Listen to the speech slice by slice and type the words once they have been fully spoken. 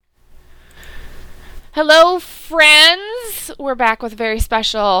Hello, friends. We're back with a very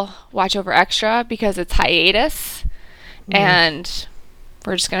special Watch Over Extra because it's hiatus. And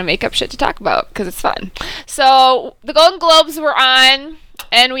we're just going to make up shit to talk about because it's fun. So, the Golden Globes were on,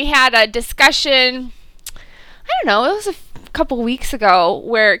 and we had a discussion, I don't know, it was a couple weeks ago,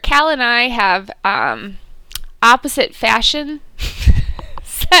 where Cal and I have opposite fashion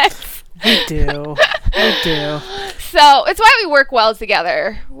sets. We do. So, it's why we work well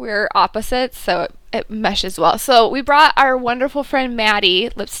together. We're opposites, so it meshes well. So, we brought our wonderful friend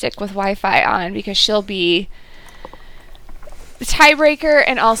Maddie, Lipstick with Wi-Fi, on because she'll be the tiebreaker,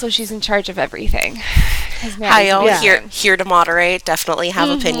 and also she's in charge of everything. Hi, all. Here to moderate. Definitely have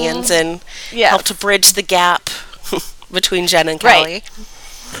opinions and help to bridge the gap between Jen and Callie.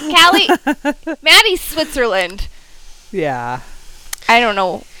 Callie, Maddie's Switzerland. Yeah. I don't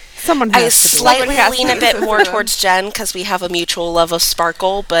know. I slightly lean a bit more towards Jen because we have a mutual love of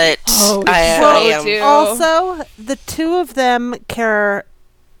sparkle, but I am. Also, the two of them care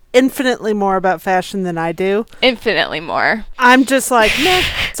infinitely more about fashion than I do. Infinitely more. I'm just like, nah,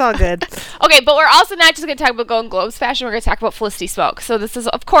 it's all good. Okay, but we're also not just going to talk about Golden Globes fashion. We're going to talk about Felicity Smoke. So this is,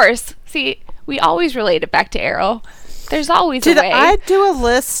 of course, see, we always relate it back to Arrow. There's always a way. Did I do a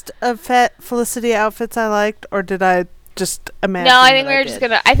list of Felicity outfits I liked, or did I just imagine? No, I think we were just going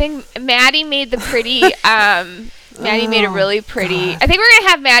to, I think Maddie made the pretty, Maddie made a really pretty, I think we're going to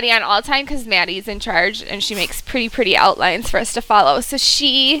have Maddie on all the time because Maddie's in charge and she makes pretty outlines for us to follow. So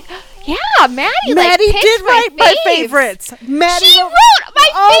Maddie did write my favorites. Maddie she wrote my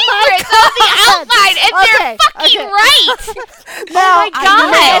favorites on the outline, and they're fucking right. Now, oh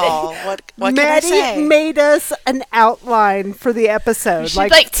my god! What Maddie can I say? made us an outline for the episode, should,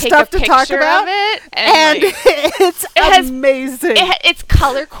 like take stuff a to talk picture about, of it, and it's amazing. It's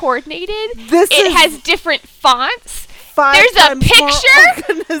color coordinated. It has different fonts. There's a picture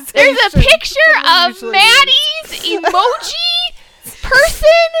of Maddie's emoji person,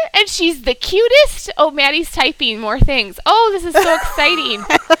 and she's the cutest. Oh, Maddie's typing more things. Oh, this is so exciting.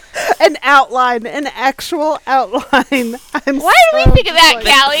 An actual outline. Why do we think of that,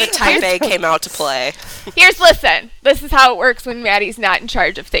 Callie? The type A came out to play. Listen. This is how it works when Maddie's not in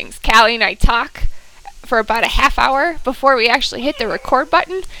charge of things. Callie and I talk for about a half hour before we actually hit the record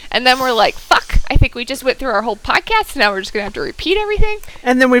button, and then we're like, fuck, I think we just went through our whole podcast, now we're just going to have to repeat everything.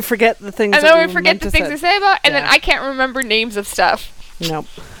 And then we forget the things to say about, and then I can't remember names of stuff. Nope.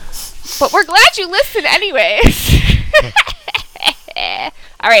 But we're glad you listened anyways.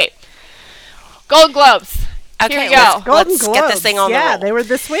 All right. Golden Globes. Okay, here we go. Let's get this thing on the roll. Yeah, they were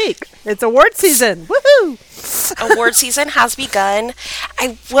this week. It's award season. Woohoo! Award season has begun.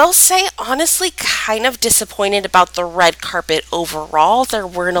 I will say, honestly, kind of disappointed about the red carpet overall. There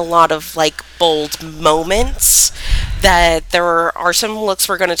weren't a lot of, bold moments. That there are some looks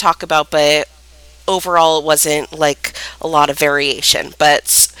we're going to talk about, but overall it wasn't, a lot of variation.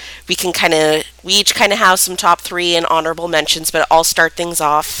 But we each kind of have some top 3 and honorable mentions, but I'll start things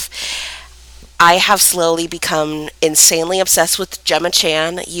off. I have slowly become insanely obsessed with Gemma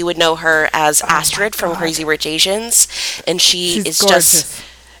Chan. You would know her as Astrid from Crazy Rich Asians. And she's gorgeous.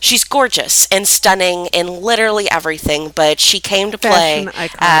 She's gorgeous and stunning in literally everything, but she came to play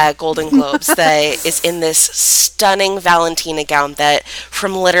at Golden Globes that is in this stunning Valentina gown that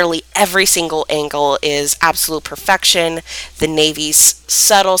from literally every single angle is absolute perfection. The navy's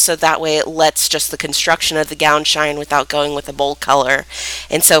subtle, so that way it lets just the construction of the gown shine without going with a bold color.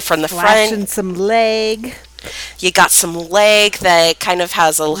 And so from the front, some leg. You got some leg that kind of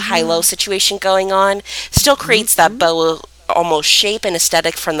has a high-low situation going on. Still creates that bow almost shape and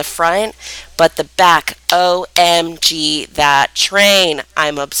aesthetic from the front, but the back, OMG, that train,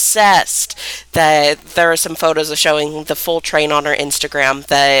 I'm obsessed. That there are some photos of showing the full train on her Instagram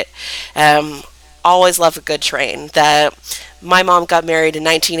that always love a good train. That my mom got married in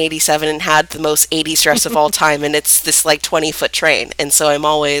 1987 and had the most 80s dress of all time, and it's this 20-foot train, and so I'm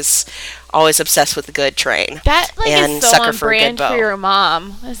always obsessed with a good train. That and is so on brand for your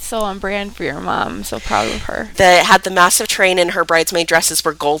mom. That's so on brand for your mom. I'm so proud of her. That had the massive train, and her bridesmaid dresses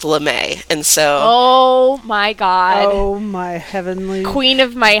were gold lame, and so. Oh my God! Oh my heavenly queen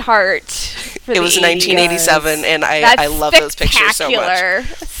of my heart. It was 1987, and I love those pictures so much.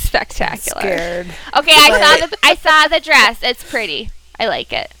 Spectacular. I'm scared. Okay, I saw the dress. It's pretty. I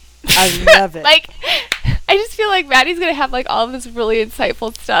like it. I love it. Like, I just feel like Maddie's gonna have like all of this really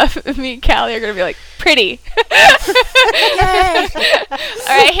insightful stuff, and me and Callie are gonna be like, pretty. Or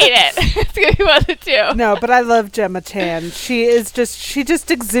I hate it. It's gonna be one of the two. No, but I love Gemma Chan. She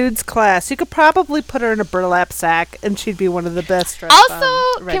just exudes class. You could probably put her in a burlap sack, and she'd be one of the best dressed Also,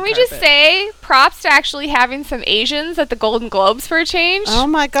 on red can we just carpet. say props to actually having some Asians at the Golden Globes for a change? Oh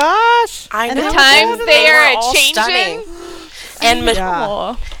my gosh! I And know. how Times old they were are all changing. stunning. And Yeah.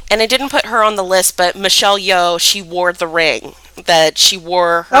 Oh. and I didn't put her on the list, but Michelle Yeoh, she wore the ring. That she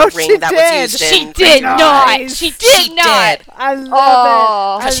wore her ring she that did. was used She in. did not. Nice. She She did not. did. I love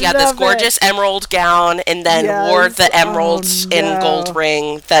Oh. it. Because she had this gorgeous emerald gown and then wore Yes. the emeralds Oh, in no. gold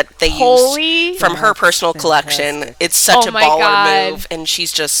ring that they Holy. used from her personal collection. fantastic. It's such Oh a my baller God. move, and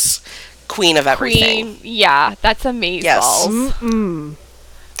she's just queen of everything. Queen. Yeah, that's amazing. Yes. Mm-mm.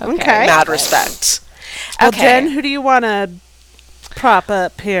 Okay. Okay. Mad respect. Well, Okay. Jen, who do you want to prop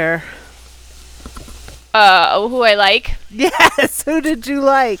up here? Who I like? Yes, who did you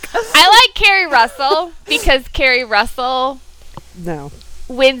like? I like Carrie Russell because Carrie Russell No.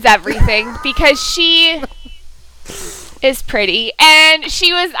 wins everything because she is pretty and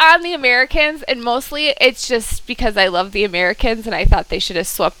she was on The Americans, and mostly it's just because I love The Americans and I thought they should have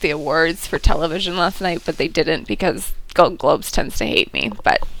swept the awards for television last night, but they didn't because Golden Globes tends to hate me.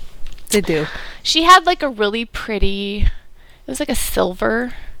 But They do. she had like a really pretty, it was like a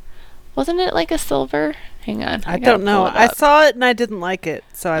silver, wasn't it like a silver? Hang on, I gotta don't know. pull it I up. saw it and I didn't like it,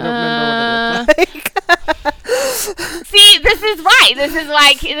 so I don't remember what it looked like. See, this is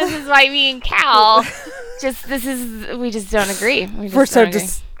why me and Cal we just don't agree. We just We're so don't agree.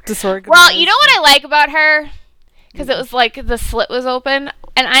 disorganized. Well, you know what I like about her? Because it was like the slit was open,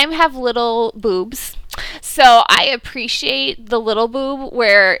 and I have little boobs. So I appreciate the little boob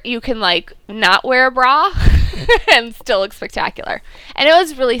where you can like not wear a bra and still look spectacular. And it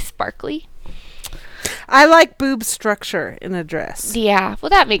was really sparkly. I like boob structure in a dress. Yeah, well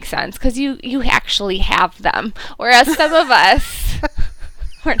that makes sense because you actually have them. Whereas some of us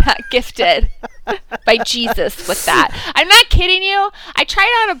we're not gifted by Jesus with that. I'm not kidding you. I tried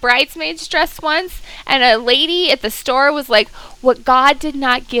on a bridesmaid's dress once, and a lady at the store was like, "What God did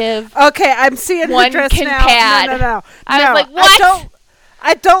not give." Okay, I'm seeing her One dress can now. pad. No. I was No, like, "What?"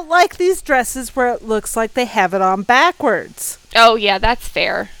 I don't like these dresses where it looks like they have it on backwards. Oh yeah, that's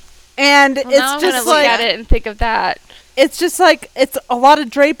fair. And Well, now it's I'm gonna just look like at it and think of that. it's just like it's a lot of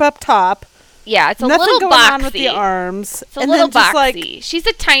drape up top. Yeah, it's a Nothing little going boxy. on with the arms. It's a and little then just boxy. like She's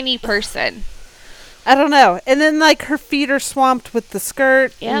a tiny person. I don't know. And then like her feet are swamped with the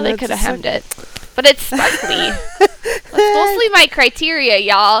skirt. Yeah, and they it's could have just hemmed it. But it's sparkly. That's mostly my criteria,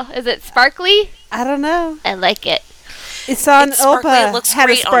 y'all. Is it sparkly? I don't know. I like it. Isan It's sparkly. It Ilpa looks had a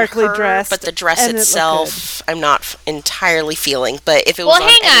great sparkly on her, dress, but the dress and it looked itself, I'm not entirely feeling. But if it Well, was on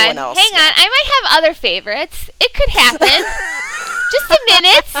hang anyone on. else, Hang on. I might have other favorites. It could happen. Just a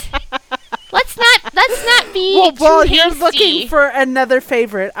minute. Let's not be Well, too while hasty. you're looking for another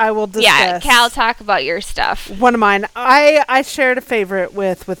favorite, I will discuss. Yeah, Cal, talk about your stuff. One of mine. I shared a favorite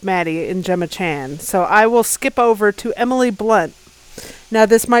with Maddie and Gemma Chan, so I will skip over to Emily Blunt. Now,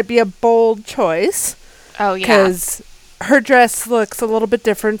 this might be a bold choice Oh yeah. because her dress looks a little bit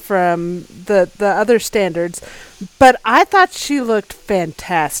different from the other standards, but I thought she looked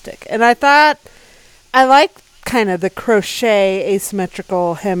fantastic, and I thought I liked kind of the crochet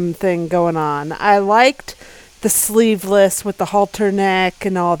asymmetrical hem thing going on. I liked the sleeveless with the halter neck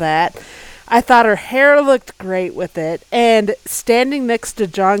and all that. I thought her hair looked great with it, and standing next to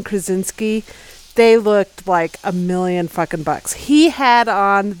John Krasinski, they looked like $1,000,000 He had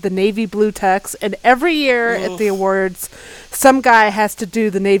on the navy blue tux, and every year at the awards, some guy has to do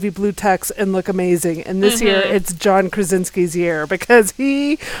the navy blue tux and look amazing. And this year, it's John Krasinski's year because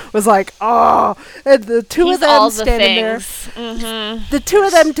he was like, oh, and the two He's of them all the standing there, things. Mm-hmm. the two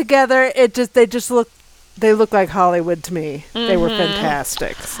of them together, they look like Hollywood to me. They were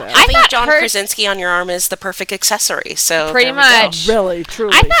fantastic. So. I I think thought John her- Krasinski on your arm is the perfect accessory. So Pretty there we go. much. Really,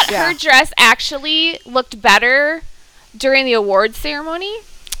 truly. I thought yeah. her dress actually looked better during the awards ceremony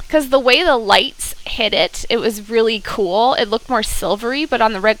because the way the lights hit it, it was really cool. It looked more silvery, but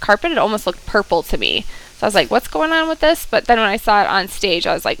on the red carpet, it almost looked purple to me. So I was like, what's going on with this? But then when I saw it on stage,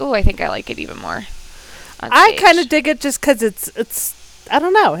 I was like, oh, I think I like it even more. I kind of dig it just because it's I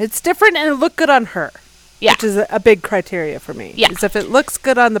don't know, it's different and it looked good on her. Yeah. Which is a big criteria for me. Yeah. Is if it looks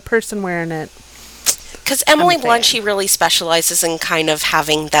good on the person wearing it. Because Emily I'm a Blunt, fan. she really specializes in kind of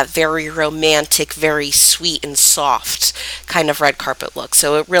having that very romantic, very sweet and soft kind of red carpet look.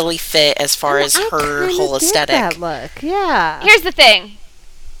 So it really fit as far as I her kinda whole dig aesthetic. that look. Yeah. Here's the thing.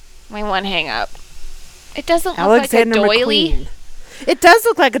 My one hang up. It doesn't look Alexander like a doily. McQueen. It does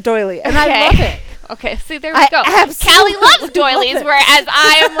look like a doily, and I Okay. love it. Okay, see, there I we go. absolutely Callie loves love doilies, it. whereas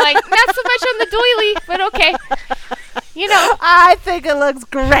I am like, not so much on the doily, but okay. You know, I think it looks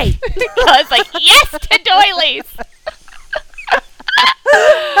great. I was like, yes to doilies.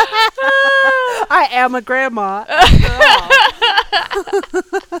 I am a grandma. After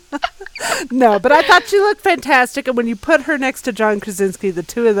all. No, but I thought she looked fantastic, and when you put her next to John Krasinski, the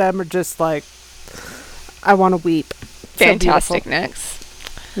two of them are just like, I want to weep. So Fantastic beautiful. next.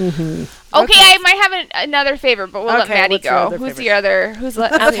 Mm-hmm. Okay, I might have another favorite, but we'll let Okay, Maddie what's your go. other Who's favorite? your other? Who's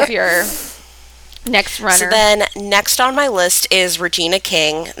your next runner? So then, next on my list is Regina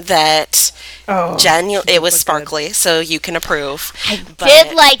King. That Oh, it was looked sparkly, so you can approve.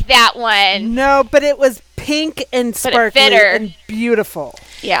 Did like that one. no, but it was pink and But it sparkly fit her. and beautiful.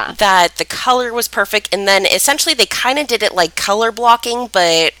 Yeah. That the color was perfect, and then essentially they kind of did it like color blocking,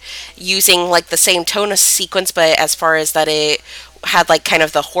 but using like the same tone of sequence, but as far as that it had like kind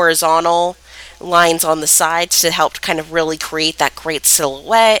of the horizontal lines on the sides to help kind of really create that great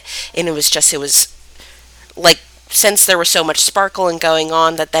silhouette. And it was like, since there was so much sparkle and going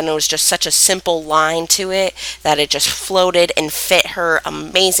on, that then it was just such a simple line to it that it just floated and fit her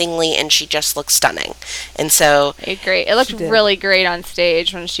amazingly, and she just looked stunning. And so Great. It looked She did. really great on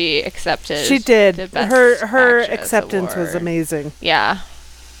stage when she accepted. She did. the Best Her Actress acceptance was award. amazing. Yeah.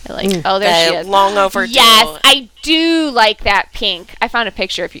 Oh, there she is. long overdue. Yes, I do like that pink. I found a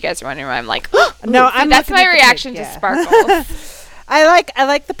picture. If you guys are wondering why I'm like, oh, No, I'm that's looking my at the reaction pink, to yeah. sparkles. I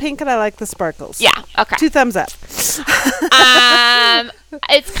like the pink and I like the sparkles. Yeah. Okay. 2 thumbs up.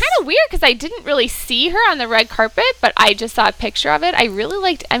 It's kind of weird because I didn't really see her on the red carpet, but I just saw a picture of it. I really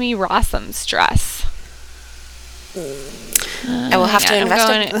liked Emmy Rossum's dress. I will have to Yeah,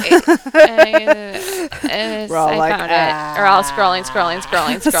 investigate. We're all I like, found it. Or I'll scrolling. Scroll- We're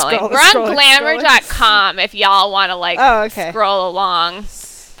on scrolling, glamour.com if y'all want to like Oh, okay. scroll along.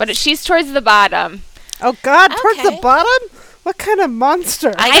 But she's towards the bottom. Oh God, towards the Okay. bottom? What kind of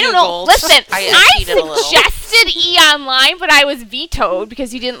monster? I don't know. Googled. Listen, I I cheated a little. suggested E Online, but I was vetoed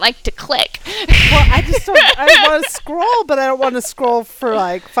because you didn't like to click. Well, I just don't. I want to scroll, but I don't want to scroll for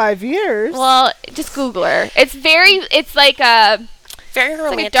like 5 years. Well, just Google her. It's like a Very It's like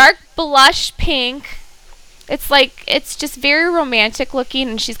romantic. a dark blush pink. It's just very romantic looking,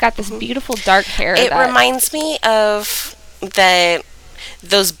 and she's got this beautiful dark hair. It that- reminds me of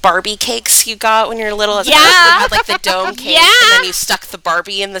those Barbie cakes you got when you were little. As a Yeah. kid. You had like the dome cake, Yeah. and then you stuck the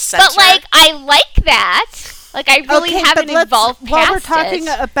Barbie in the center. But like, I like that. Like, I really haven't but let's- evolved past while we're talking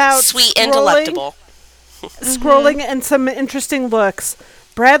it. about sweet and scrolling- delectable. scrolling and some interesting looks.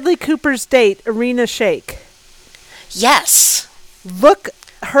 Bradley Cooper's date, Arena Shake. Yes, Look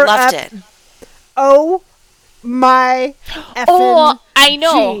her loved up. it. Oh my effing Oh, I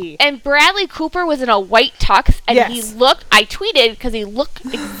know. Gee. And Bradley Cooper was in a white tux, and Yes. he looked. I tweeted because he looked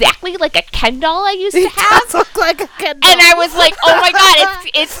exactly like a Ken doll I used He to have. does look like a kid. And I was like, "Oh my god,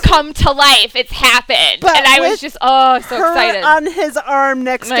 it's come to life! It's happened!" But and I was with just, oh, so her excited. on his arm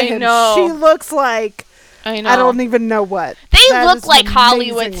next to I him. know. She looks like I know. I don't even know what. They That look is like an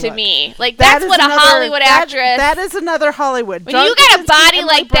Hollywood amazing to look. me. Like That that's is what a another- Hollywood actress. That is another Hollywood. when John you got a Krasinski, body Emily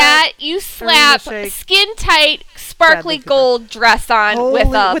like Blunt, that, you slap Shake. skin tight, sparkly Bradley Cooper. gold dress on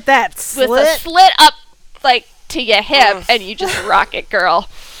with that a slit. slit up like to your hip, Ugh. and you just rock it, girl.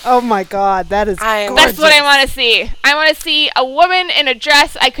 Oh my God, that is I'm- gorgeous. That's what I want to see. I want to see a woman in a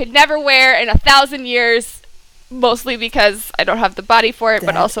dress I could never wear in 1,000 years. Mostly because I don't have the body for it,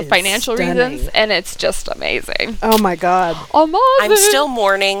 but That also is financial stunning. reasons, and it's just amazing. Oh my God. I'm still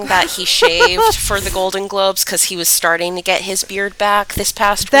mourning that he shaved for the Golden Globes because he was starting to get his beard back this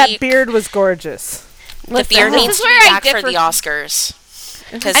past That week. beard was gorgeous. The Listen, beard this needs is to be where I back for differ. the Oscars.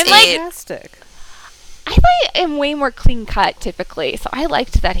 Because I'm like- Fantastic. I am way more clean cut typically, so I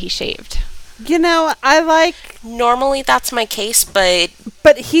liked that he shaved. You know, I like, normally that's my case, but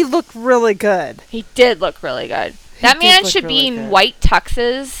but he looked really good. He did look really good. That did man look should really be in good. white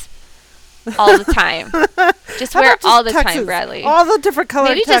tuxes all the time. Just How wear about all the just time, tuxes? Bradley. All the different colored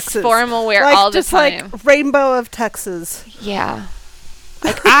Maybe tuxes. just formal wear like, all the just time. like rainbow of tuxes. Yeah.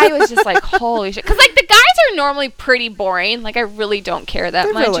 Like, I was just like, holy shit. Because, like, the guys are normally pretty boring. Like, I really don't care that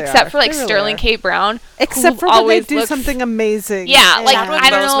They much. really Except are. for, like, They really Sterling are. K. Brown. Except who for when they always do looks- something amazing. Yeah, like, And- Chadwick I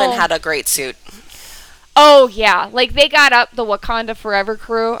don't Boseman know. had a great suit. Oh, yeah. Like, they got up the Wakanda Forever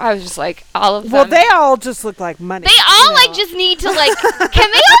crew. I was just like, all of them. well, they all just look like money. They all, you like, know. just need to, like, can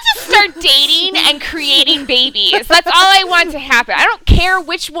they all just start dating and creating babies? That's all I want to happen. I don't care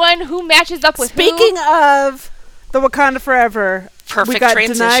which one, who matches up with Speaking of the Wakanda Forever, we Perfect got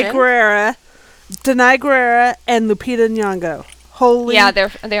transition. Denai Guerrera, and Lupita Nyong'o. who. Holy Yeah,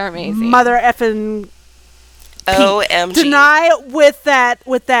 they're amazing. mother effing OMG. Denai with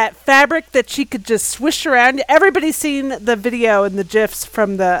that fabric that she could just swish around. Everybody's seen the video and the gifs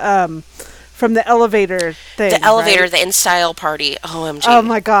from the elevator thing. The elevator, right? the In Style party. OMG. Oh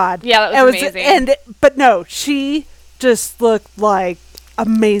my god. Yeah, that was amazing. But no, she just looked like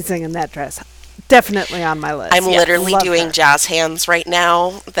amazing in that dress. Definitely on my list. I'm literally Love doing her. jazz hands right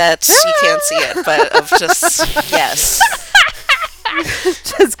now. That's you can't see it, but of just yes.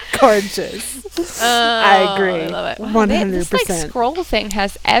 Just gorgeous. I agree. I love it. Wow, 100%. This like scroll thing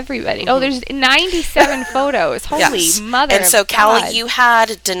has everybody. Oh, there's 97 photos. Holy Yes. mother! And so, of Callie, God. you had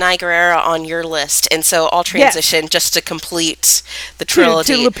Denai Guerrera on your list, and so I'll transition just to complete the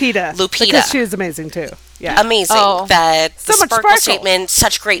trilogy. To Lupita. Lupita. Because she was amazing too. Yeah. Amazing. Oh. That So the much sparkle sparkle. statement,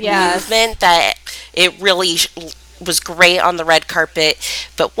 such great Yes. movement that it really was great on the red carpet.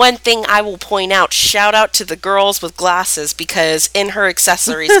 But one thing I will point out, shout out to the girls with glasses, because in her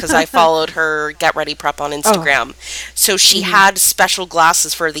accessories, because I followed her Get Ready Prep on Instagram, so she had special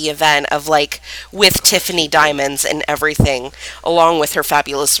glasses for the event of like with Tiffany diamonds and everything, along with her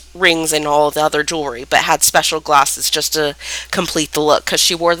fabulous rings and all the other jewelry, but had special glasses just to complete the look, because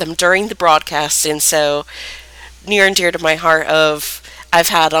she wore them during the broadcast. And so near and dear to my heart, of I've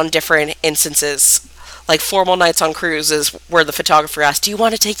had on different instances, like formal nights on cruises where the photographer asks, do you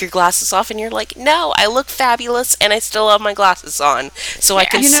want to take your glasses off? And you're like, no, I look fabulous and I still have my glasses on, so I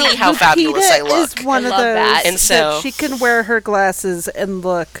can see how Lupita fabulous I look. Is one I of love those that. And so- she can wear her glasses and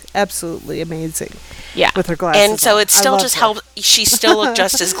look absolutely amazing yeah. with her glasses. And so on. it's I still love just her. how she still looked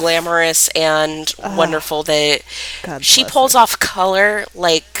just as glamorous and wonderful, that God she bless pulls her. off color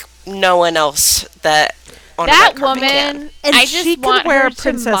like no one else that on a That red carpet can. woman, And I just she can want wear her a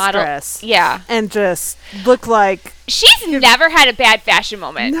princess to model. dress. Yeah, and just look like she's never had a bad fashion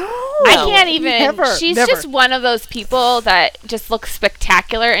moment. no. I can't even. Never, She's never. just one of those people that just looks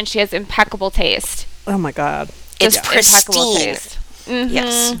spectacular, and she has impeccable taste. Oh my god, It's Impeccable pristine. taste. Mm-hmm.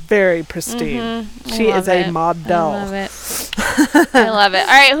 Yes. very pristine. She I is love a it. I model. love it. I love it. All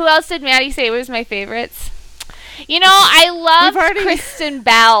right, who else did Maddie say was my favorites? You know, I love We've already- Kristen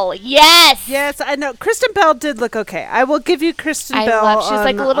Bell. Yes. Yes, I know. Kristen Bell did look okay. I will give you Kristen I Bell. love. She was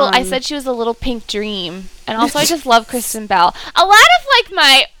like a little. I on- said she was a little pink dream, and also I just love Kristen Bell. A lot of like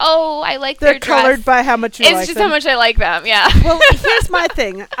my I like they're their dress. colored by how much you It's like just them. how much I like them. Yeah. Well, here's my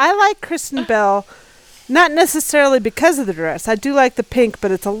thing. I like Kristen Bell, not necessarily because of the dress. I do like the pink, but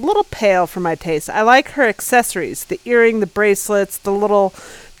it's a little pale for my taste. I like her accessories, the earring, the bracelets, the little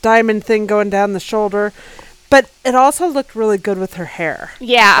diamond thing going down the shoulder. But it also looked really good with her hair.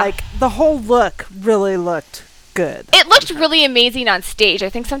 Yeah. Like, the whole look really looked good. It looked really amazing on stage. I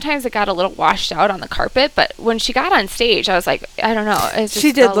think sometimes it got a little washed out on the carpet, but when she got on stage, I was like, I don't know. It's just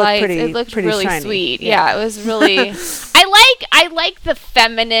She did the look lights. pretty- It looked pretty really shiny. sweet. Yeah. Yeah, it was really. I like the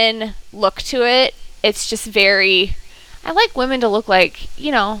feminine look to it. It's just very. I like women to look like,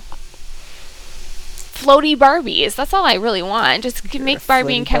 floaty Barbies. That's all I really want. Just make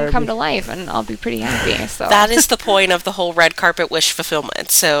Barbie and floaty Ken come Barbie. to life, and I'll be pretty happy. So That is the point of the whole red carpet wish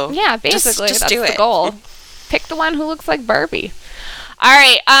fulfillment. So yeah, basically just that's do the it. goal. Pick the one who looks like Barbie. All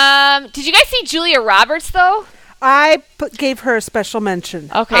right. Did you guys see Julia Roberts though? I gave her a special mention.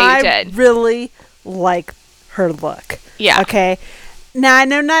 Okay, you I did. really like her look. Yeah. Okay. Now, I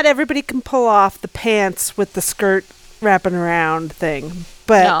know not everybody can pull off the pants with the skirt wrapping around thing,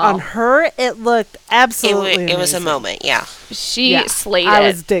 but No. on her, it looked absolutely it was a amazing. moment, yeah. She Yeah, slayed I it.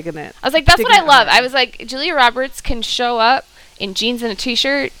 was digging it. I was like, that's what I digging it love. hard. I was like, Julia Roberts can show up in jeans and a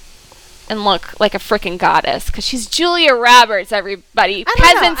t-shirt and look like a freaking goddess because she's Julia Roberts. Everybody, I don't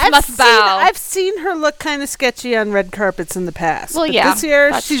know. peasants I've must seen- bow. I've seen her look kind of sketchy on red carpets in the past. Well, but yeah, this year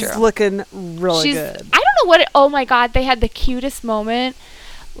that's she's true. looking really She's. good. I don't know what. Oh my God, they had the cutest moment.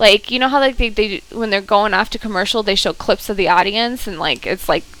 Like, you know how like they when they're going off to commercial, they show clips of the audience and like it's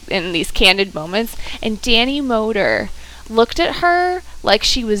like in these candid moments. And Danny Moder looked at her like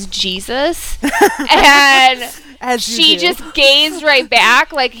she was Jesus, and As you she do. just gazed right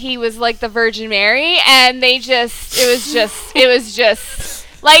back like he was like the Virgin Mary, and it was just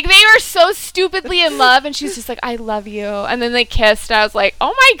like they were so stupidly in love, and she's just like, I love you, and then they kissed. And I was like,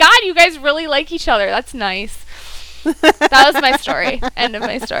 oh my God, you guys really like each other. That's nice. That was my story. End of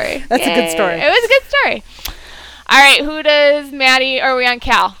my story. That's a good story. It was a good story. All right, who does Maddie? Or are we on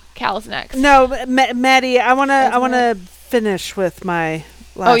Cal? Cal's next. No, Maddie, I wanna finish with my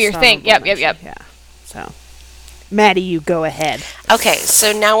last your thing. honorable Yep. mention. Yeah. So, Maddie, you go ahead. Okay,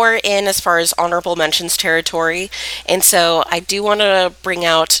 so now we're in as far as honorable mentions territory, and so I do want to bring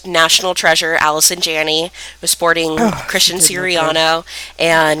out national treasure Allison Janney, was sporting Christian she did look Siriano,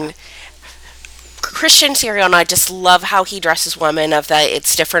 and Christian Siriano, I just love how he dresses women. Of that,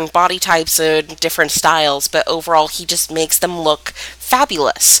 it's different body types and different styles, but overall, he just makes them look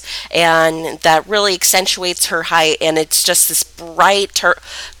fabulous, and that really accentuates her height. And it's just this bright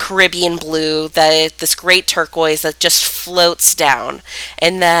Caribbean blue, that this great turquoise that just floats down.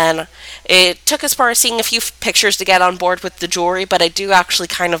 And then it took as far as seeing a few pictures to get on board with the jewelry, but I do actually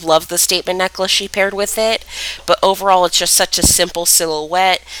kind of love the statement necklace she paired with it. But overall, it's just such a simple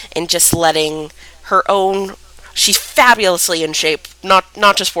silhouette, and just letting her own. She's fabulously in shape, not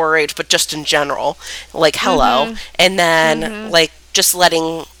just for her age, but just in general. Like, hello. And then, like, just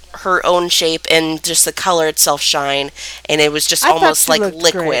letting her own shape and just the color itself shine. And it was just almost like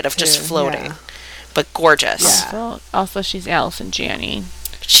liquid of just floating. Yeah. But gorgeous. Yeah. Also, she's Allison Janney.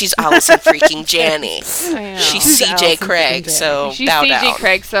 She's Allison freaking Janney. I know. She's CJ Craig, so she's bow CJ down.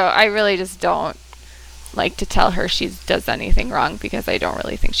 Craig, so I really just don't like to tell her she does anything wrong, because I don't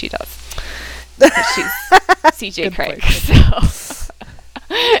really think she does. She's CJ Craig, so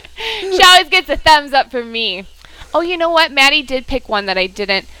she always gets a thumbs up from me. Oh, you know what? Maddie did pick one that I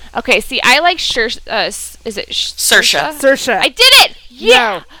didn't. Okay, see, I like is it Saoirse? Saoirse. I did it!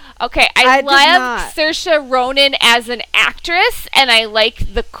 Yeah! No. Okay, I love Saoirse Ronan as an actress, and I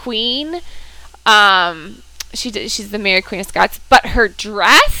like the Queen. She's the Mary Queen of Scots, but her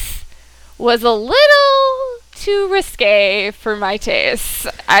dress was a little too risque for my taste.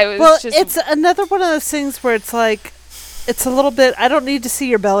 It's another one of those things where it's like, it's a little bit, I don't need to see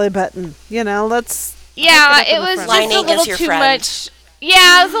your belly button, let's. Yeah, it was just Lining a little too much.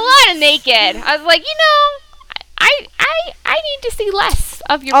 Yeah, it was a lot of naked. I was like, I need to see less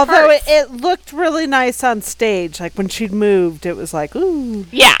of your Although parts. it looked really nice on stage, like when she'd moved, it was like, ooh.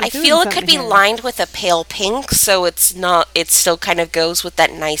 Yeah, I feel it could be lined with a pale pink, so it's not. It still kind of goes with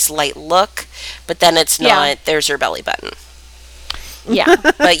that nice light look, but then it's not. There's your belly button. Yeah,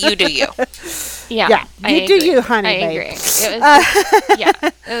 but you do you. Yeah, you do you, honey. I babe. agree. It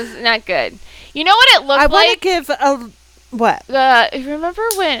was, it was not good. You know what it looked like? I want to give a what? Remember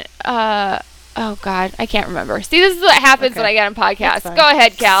when? Oh God, I can't remember. See, this is what happens when I get on podcasts. Go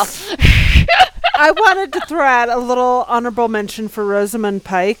ahead, Cal. I wanted to throw out a little honorable mention for Rosamund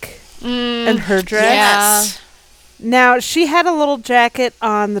Pike and her dress. Yes. Now, she had a little jacket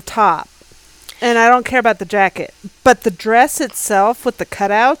on the top, and I don't care about the jacket, but the dress itself with the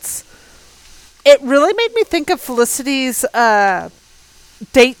cutouts, it really made me think of Felicity's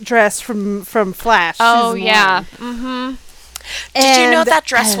date dress from Flash. Oh, season yeah. 1. Mm-hmm. Did you know that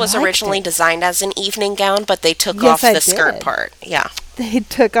dress was originally designed as an evening gown, but they took off the skirt part? Yeah. They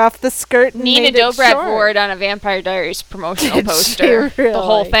took off the skirt and Nina made it Dobrev short. wore it on a Vampire Diaries promotional poster. Really? The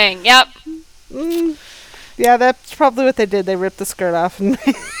whole thing. Yep. Yeah, that's probably what they did. They ripped the skirt off and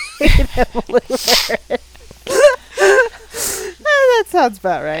made Emily wear it. That sounds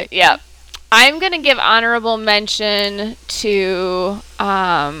about right. Yep. I'm going to give honorable mention to,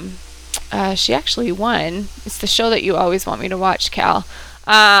 she actually won. It's the show that you always want me to watch, Cal.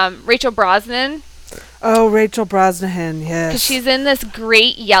 Rachel Brosnan. Oh, Rachel Brosnahan, yes. Because she's in this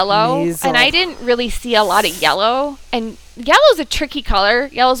great yellow. Maisel. And I didn't really see a lot of yellow. And yellow's a tricky color.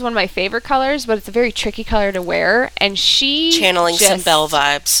 Yellow's one of my favorite colors, but it's a very tricky color to wear. And she channeling some Belle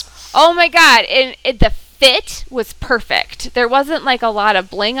vibes. Oh my God. And the fit was perfect. There wasn't like a lot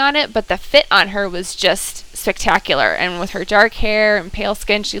of bling on it, but the fit on her was just spectacular. And with her dark hair and pale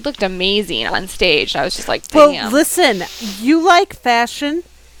skin, she looked amazing on stage. I was just like, damn. Well, listen, you like fashion.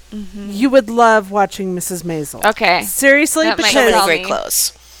 Mm-hmm. You would love watching Mrs. Maisel. Okay. Seriously, That might because tell great me.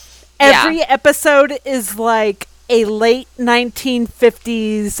 clothes. every episode is like a late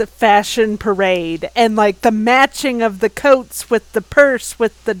 1950s fashion parade, and like the matching of the coats with the purse,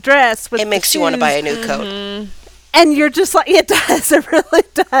 with the dress, with it makes you want to buy a new coat. And you're just like, it does, it really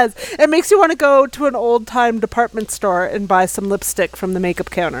does. It makes you want to go to an old time department store and buy some lipstick from the makeup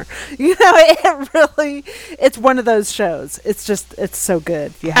counter. You know, it's one of those shows. It's just, it's so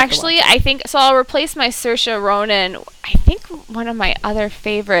good. You have Actually, to watch it. I think, so I'll replace my Saoirse Ronan. I think one of my other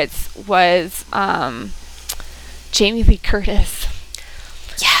favorites was Jamie Lee Curtis.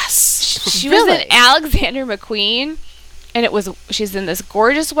 Yes. She was Really? in Alexander McQueen, and she's in this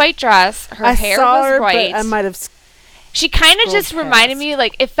gorgeous white dress. Her I hair saw was her, white. but I might have. She kind of just scrolled reminded past. me,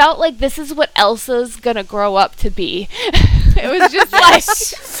 like, it felt like this is what Elsa's gonna grow up to be. It was just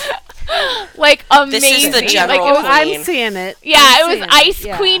like amazing. This is the general like, it was, queen. I'm seeing it. yeah, I'm it was seeing Ice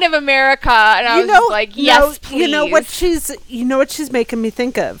yeah. Queen of America, and I was like, yes, please. You know what she's making me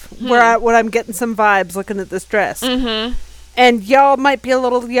think of? What I'm getting some vibes looking at this dress. Mm-hmm. And y'all might be a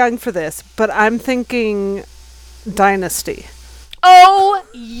little young for this, but I'm thinking Dynasty. Oh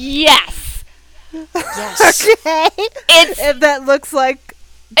yes, Yes. Okay. it's If that looks like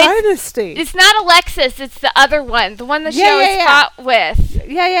Dynasty. It's not Alexis. It's the other one. The one that she Yeah, always yeah, yeah. fought with.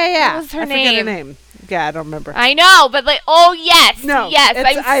 Yeah. What was her I forget her name? name. Yeah, I don't remember. I know, but like, oh yes, No, yes,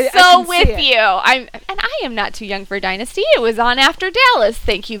 it's- I'm I so can see with it. you. I am not too young for Dynasty. It was on after Dallas.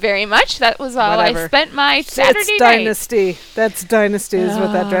 Thank you very much. That was how Whatever. I spent my Saturday It's night. Dynasty. That's Dynasty is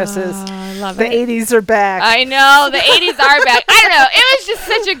what that dress is. I love The it. 80s are back. I know the 80s are back. I don't know. It was just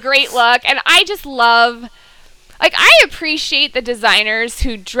such a great look, and I just love. Like, I appreciate the designers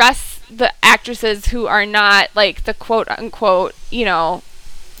who dress the actresses who are not like the quote unquote,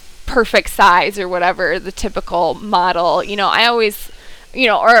 perfect size or whatever, the typical model. I always,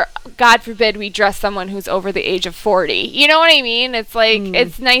 or God forbid we dress someone who's over the age of 40. You know what I mean? It's like,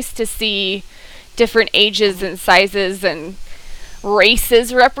 it's nice to see different ages and sizes and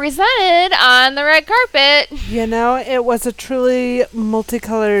races represented on the red carpet. It was a truly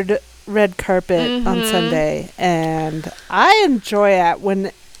multicolored red carpet Mm-hmm. on Sunday, and I enjoy it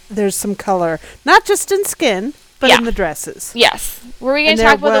when there's some color, not just in skin, but Yeah. in the dresses. Yes. Were we going And to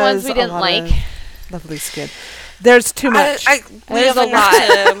there talk about the ones was we a didn't lot like? of lovely skin. There's too much. We There's have a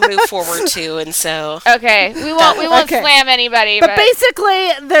enough to move forward to, and so Okay. We won't Okay. slam anybody, but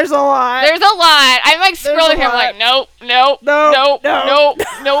basically, there's a lot. there's a lot. I'm like scrolling here. I'm like, nope.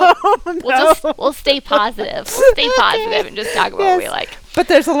 We'll stay positive. We'll stay positive and just talk about what we Yes. like. But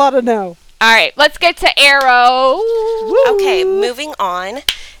there's a lot of no. All right, let's get to Arrow. Okay, moving on.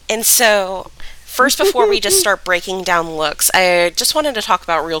 And so, first, before we just start breaking down looks, I just wanted to talk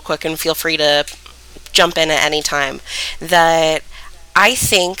about real quick, and feel free to jump in at any time, that I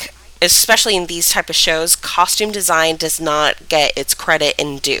think, especially in these type of shows, costume design does not get its credit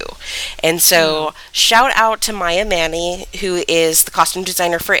and due. And so, shout out to Maya Manny, who is the costume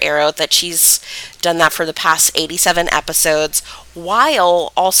designer for Arrow, that she's done that for the past 87 episodes,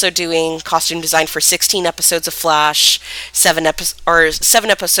 while also doing costume design for 16 episodes of Flash, 7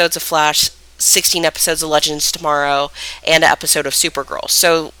 episodes of Flash, 16 episodes of Legends Tomorrow, and an episode of Supergirl.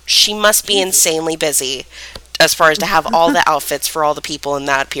 So she must be insanely busy as far as to have all the outfits for all the people in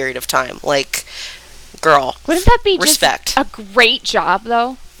that period of time. Like, girl, Wouldn't that be respect. just a great job,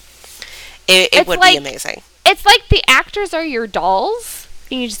 though? It It's would like- be amazing. It's like the actors are your dolls,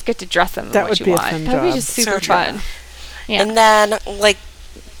 and you just get to dress them in That what would you be a want. fun That would be job. just super So true. fun. Yeah. And then, like,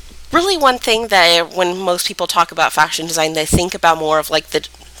 really one thing that when most people talk about fashion design, they think about more of, like, the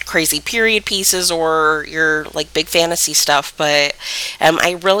crazy period pieces or your, like, big fantasy stuff. But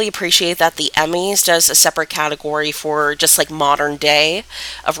I really appreciate that the Emmys does a separate category for just, like, modern day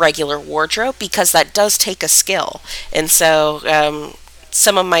of regular wardrobe, because that does take a skill. And so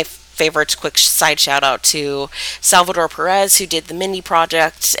some of my favorites, quick side shout out to Salvador Perez, who did the Mindy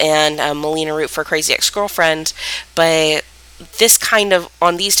Project, and Melina Root for Crazy Ex-Girlfriend. But this kind of,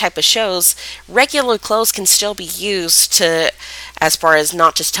 on these type of shows, regular clothes can still be used to, as far as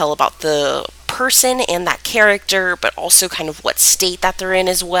not just tell about the person and that character, but also kind of what state that they're in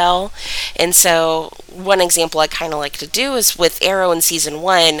as well. And so one example I kind of like to do is with Arrow in season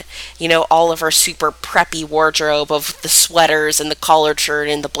 1, all of her super preppy wardrobe of the sweaters and the collared shirt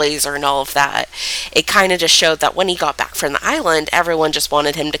and the blazer and all of that. It kind of just showed that when he got back from the island, everyone just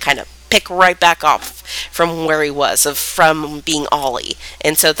wanted him to kind of pick right back off from where he was, from being Ollie.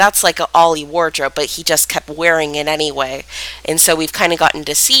 And so that's like an Ollie wardrobe, but he just kept wearing it anyway. And so we've kind of gotten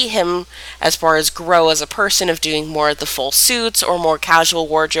to see him as far as grow as a person, of doing more of the full suits or more casual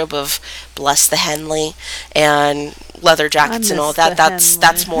wardrobe of bless the Henley and leather jackets and all miss that. the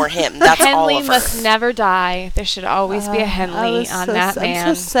That's more him. That's Henley Oliver. must never die. There should always be a Henley on that man.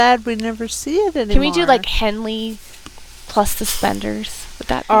 I'm so sad we never see it anymore. Can we do like Henley plus suspenders? Would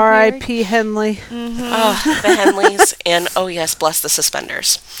that be weird? R.I.P. Henley? Oh, the Henleys, and oh yes, bless the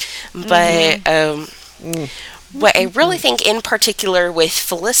suspenders. But what I really think in particular with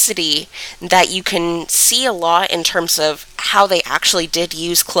Felicity, that you can see a lot in terms of how they actually did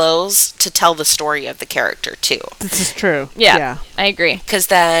use clothes to tell the story of the character too. This is true. Yeah, I agree. Because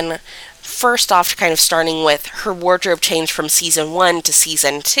then, first off, kind of starting with her wardrobe change from season 1 to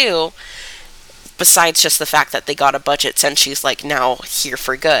season 2, besides just the fact that they got a budget since she's like now here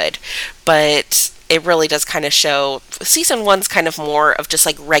for good. But it really does kind of show, season 1's kind of more of just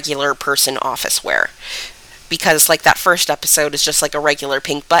like regular person office wear. Because like that first episode is just like a regular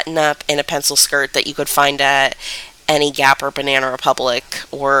pink button up and a pencil skirt that you could find at any Gap or Banana Republic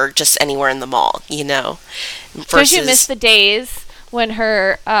or just anywhere in the mall, Don't you miss the days when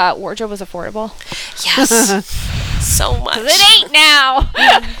her wardrobe was affordable? Yes. So much. 'Cause it ain't now.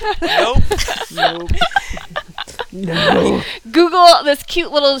 Nope. Nope. No. Google this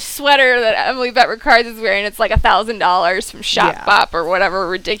cute little sweater that Emily Bett Rickards is wearing. It's like $1,000 from Shopbop or whatever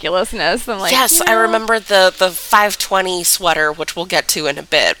ridiculousness. I'm like, yes, I remember the 520 sweater, which we'll get to in a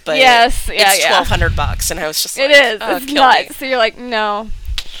bit. But yes, it's $1,200, and I was just it like, is. Oh, it's nuts. So you're like, no.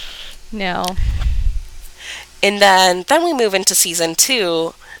 And then we move into season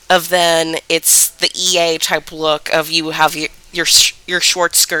 2 of then it's the EA type look of you have your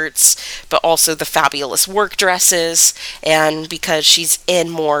short skirts, but also the fabulous work dresses, and because she's in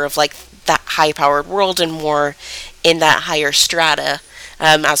more of like that high-powered world and more in that higher strata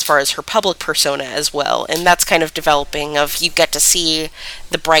as far as her public persona as well, and that's kind of developing of you get to see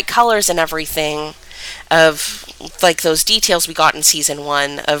the bright colors and everything of like those details we got in season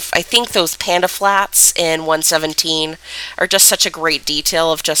 1 of I think those panda flats in 117 are just such a great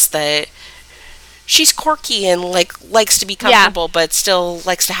detail of just that she's quirky and likes to be comfortable but still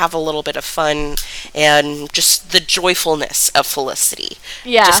likes to have a little bit of fun, and just the joyfulness of Felicity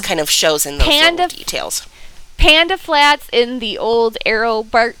just kind of shows in those little details. Panda flats in the old Arrow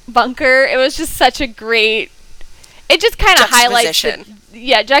bunker, it was just such a great, it just kind of highlights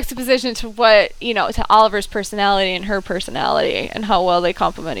juxtaposition to what, to Oliver's personality and her personality and how well they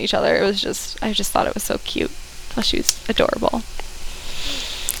complement each other. It was just, I just thought it was so cute. Plus she's adorable.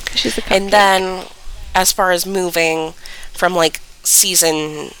 She's a cupcake. And then as far as moving from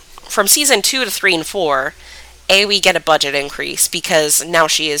season 2 to 3 and 4, we get a budget increase because now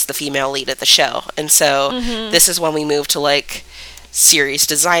she is the female lead of the show. And so this is when we move to series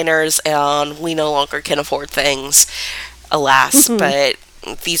designers, and we no longer can afford things, alas. But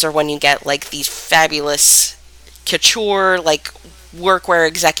these are when you get these fabulous couture, workwear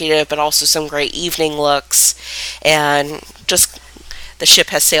executive, but also some great evening looks, and just the ship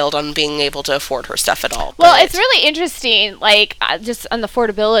has sailed on being able to afford her stuff at all. Well, it's really interesting, just on the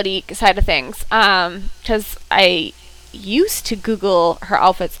affordability side of things, because I used to Google her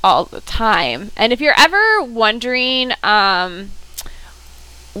outfits all the time, and if you're ever wondering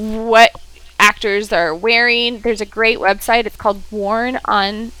what actors are wearing, there's a great website. It's called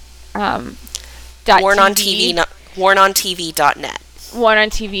WornOn.TV. WornOnTV.net.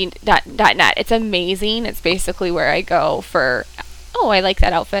 WornOnTV.net. It's amazing. It's basically where I go for, I like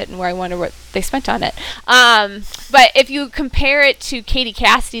that outfit, and where I wonder what they spent on it. But if you compare it to Katie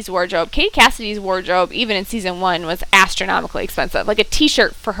Cassidy's wardrobe, even in season 1, was astronomically expensive. Like a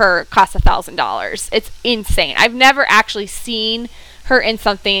t-shirt for her costs $1,000. It's insane. I've never actually seen her in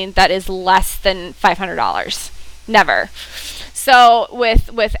something that is less than $500. Never. So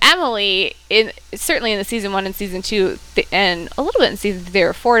with Emily, certainly in the season 1 and season 2, and a little bit in season 3,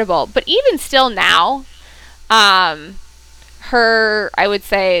 they're affordable. But even still now, I would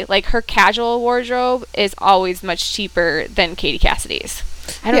say, her casual wardrobe is always much cheaper than Katie Cassidy's.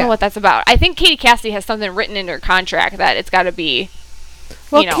 I don't know what that's about. I think Katie Cassidy has something written in her contract that it's got to be.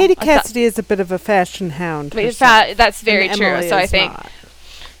 Well, Katie Cassidy is a bit of a fashion hound. That's very true. So I think. Not.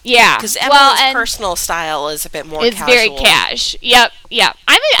 Yeah. Because Emily's personal style is a bit more casual. It's very cash. Yep.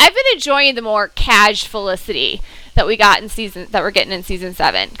 I've been enjoying the more cash Felicity that we're getting in season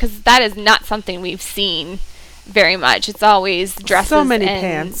 7, because that is not something we've seen very much. It's always dresses. So many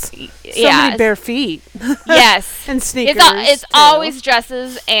pants. So many bare feet. Yes. And sneakers. It's always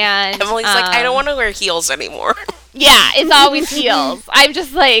dresses, and Emily's I don't want to wear heels anymore. Yeah, it's always heels. I'm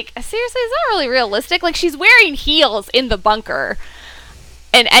just seriously, is that really realistic? She's wearing heels in the bunker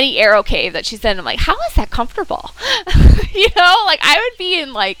in any Arrow cave that she's in. I'm like, how is that comfortable? I would be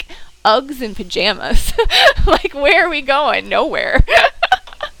in Uggs and pajamas. Where are we going? Nowhere.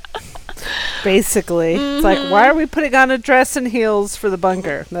 Basically. It's why are we putting on a dress and heels for the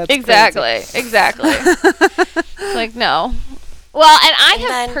bunker? That's exactly. It's no. Well, and I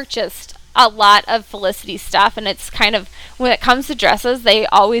have purchased a lot of Felicity's stuff, and it's kind of, when it comes to dresses, they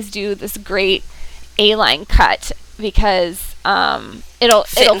always do this great A-line cut, because it'll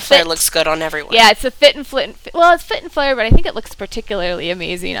fit. Flare looks good on everyone. Yeah, it's a fit and flare. Well, it's fit and flare, but I think it looks particularly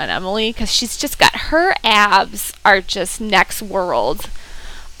amazing on Emily, because she's just got, her abs are just next world,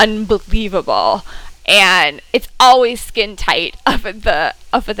 unbelievable, and it's always skin tight up at the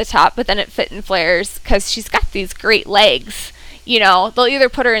top, but then it fit and flares because she's got these great legs. They'll either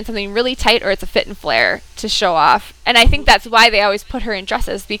put her in something really tight or it's a fit and flare to show off. And I think that's why they always put her in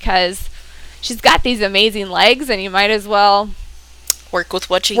dresses, because she's got these amazing legs, and you might as well work with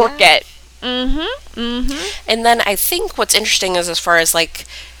what you work got. it. And then I think what's interesting is, as far as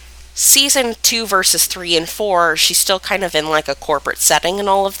season 2 versus 3 and 4, she's still kind of in a corporate setting and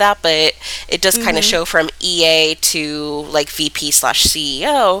all of that, but it does kind of show from EA to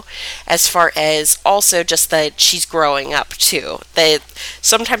VP/CEO, as far as also just that she's growing up too. That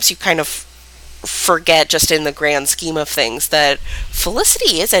sometimes you kind of forget, just in the grand scheme of things, that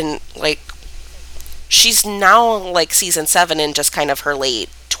Felicity isn't, like, she's now, like, season 7 in just kind of her late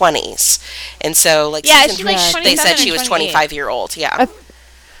 20s. And so, like, Yeah, season she's like 3, they said 27 she was and 25-year-old. Yeah.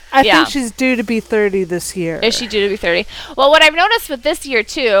 I Yeah. think she's due to be 30 this year. Is she due to be 30? Well, what I've noticed with this year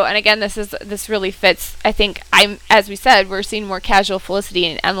too, and again, this really fits. I think as we said, we're seeing more casual Felicity,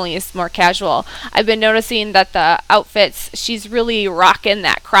 and Emily is more casual. I've been noticing that the outfits, she's really rocking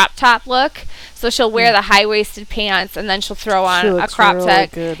that crop top look. So she'll wear the high-waisted pants, and then she'll throw on a crop really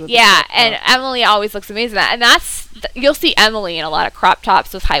top. good with the Yeah, crop and top. Emily always looks amazing at that. And you'll see Emily in a lot of crop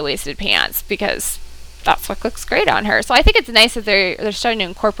tops with high-waisted pants, because that's what looks great on her. So I think it's nice that they're starting to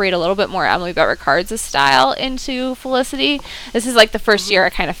incorporate a little bit more Emily Bett Rickards' style into Felicity. This is like the first year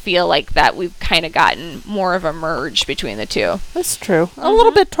I kind of feel like that we've kind of gotten more of a merge between the two. That's true. A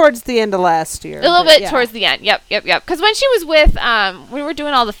little bit towards the end of last year. A little but bit towards the end. Yep. Because when she was with, we were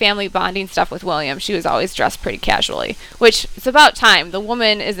doing all the family bonding stuff with William, she was always dressed pretty casually, which it's about time. The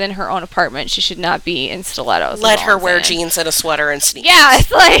woman is in her own apartment. She should not be in stilettos. is Let all her I'm wear saying. jeans and a sweater and sneakers. Yeah,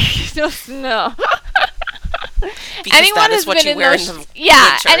 it's like, just no. Because anyone that is who's what been you in wear in those- the winter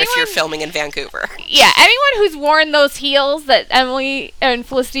yeah, if you're anyone- filming in Vancouver. Yeah, anyone who's worn those heels that Emily and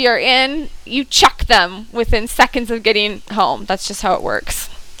Felicity are in, you chuck them within seconds of getting home. That's just how it works.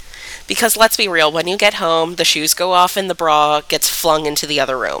 Because let's be real, when you get home, the shoes go off and the bra gets flung into the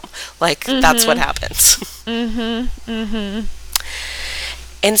other room. Like, that's what happens. And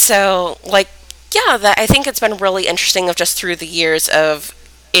so, like, yeah, I think it's been really interesting of just through the years of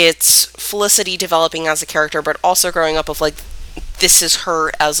it's Felicity developing as a character, but also growing up of, like, this is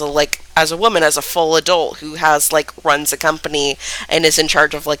her as a woman, as a full adult who has, like, runs a company and is in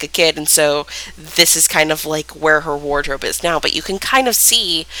charge of, like, a kid. And so this is kind of like where her wardrobe is now. But you can kind of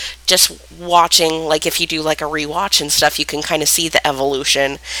see, just watching, like, if you do like a rewatch and stuff, you can kind of see the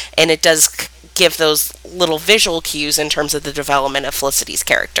evolution, and it does give those little visual cues in terms of the development of Felicity's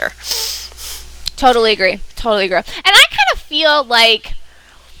character. Totally agree. And I kind of feel like,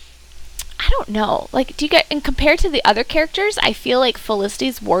 I don't know, like, do you get, and compared to the other characters, I feel like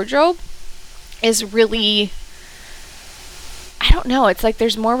Felicity's wardrobe is really, I don't know, it's like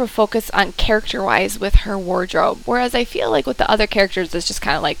there's more of a focus on character-wise with her wardrobe, whereas I feel like with the other characters, it's just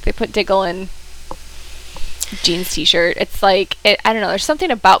kind of like they put Diggle in jeans t-shirt. It's like, I don't know, there's something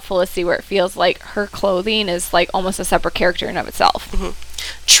about Felicity where it feels like her clothing is like almost a separate character in of itself.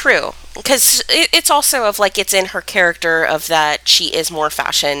 True, because it's also of, like, it's in her character of that she is more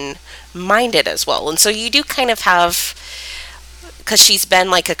fashion minded as well, and so you do kind of have, because she's been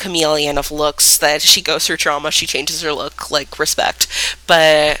like a chameleon of looks, that she goes through trauma, she changes her look, like, respect,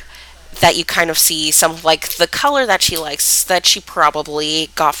 but that you kind of see some of, like, the color that she likes, that she probably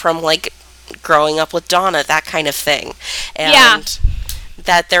got from, like, growing up with Donna, that kind of thing. And Yeah.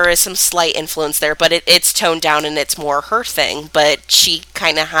 that there is some slight influence there, but it's toned down and it's more her thing. But she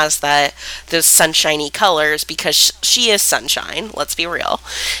kind of has those sunshiny colors because she is sunshine, let's be real.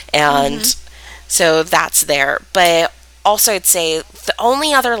 And so that's there. But also I'd say the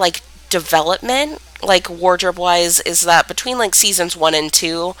only other, like, development, like, wardrobe wise, is that between, like, seasons 1 and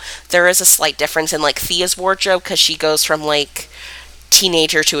 2, there is a slight difference in, like, Thea's wardrobe, because she goes from, like,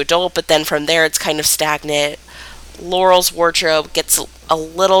 teenager to adult, but then from there it's kind of stagnant. Laurel's wardrobe gets a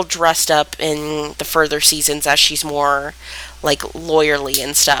little dressed up in the further seasons as she's more, like, lawyerly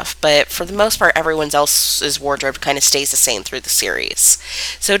and stuff, but for the most part everyone else's wardrobe kind of stays the same through the series.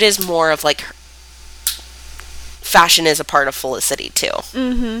 So it is more of, like, fashion is a part of Felicity too.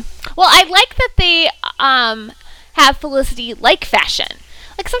 Well, I like that they have Felicity like fashion.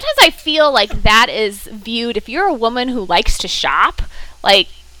 Like, sometimes I feel like that is viewed, if you're a woman who likes to shop, like,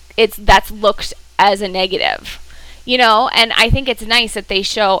 that's looked as a negative, you know? And I think it's nice that they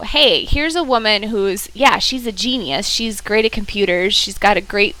show, hey, here's a woman who's, yeah, she's a genius, she's great at computers, she's got a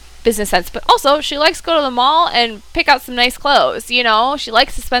great business sense, but also she likes to go to the mall and pick out some nice clothes, you know? She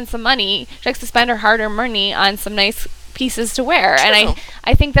likes to spend some money, she likes to spend her hard-earned money on some nice pieces to wear. True. And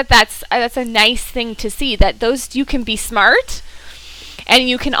I think that's a nice thing to see, that those, you can be smart and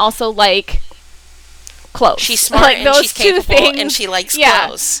you can also like clothes. She's smart, like, and those she's two capable, things, and she likes yeah,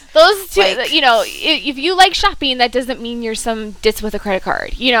 clothes. Those two, Like, you know, if you like shopping, that doesn't mean you're some ditz with a credit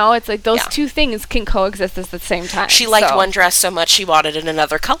card. You know, it's like those Yeah. two things can coexist at the same time. She liked So- one dress so much she bought it in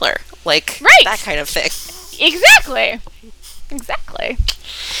another color. Like, Right. that kind of thing. Exactly.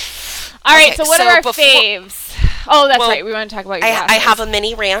 All right, Okay, so what so are our before- faves? Oh, that's Well, right. We want to talk about your I glasses. have a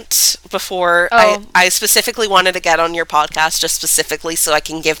mini rant before. Oh. I specifically wanted to get on your podcast just specifically so I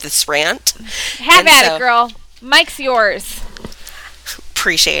can give this rant. Have and at so- it, girl. Mike's yours.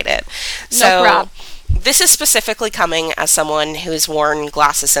 Appreciate it. No So prob. this is specifically coming as someone who's worn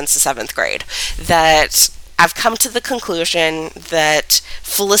glasses since the 7th grade, that I've come to the conclusion that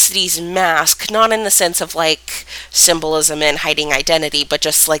Felicity's mask, not in the sense of like symbolism and hiding identity, but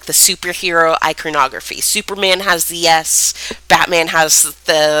just like the superhero iconography. Superman has the S, Batman has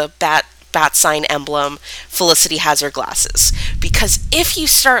the bat sign emblem, Felicity has her glasses. Because if you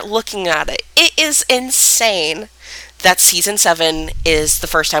start looking at it, it is insane that season 7 is the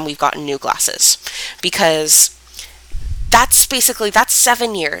first time we've gotten new glasses. Because that's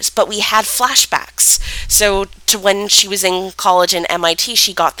 7 years, but we had flashbacks. So to when she was in college in MIT,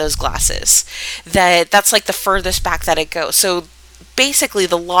 she got those glasses. That's like the furthest back that it goes. So basically,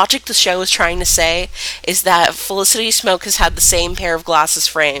 the logic the show is trying to say is that Felicity Smoke has had the same pair of glasses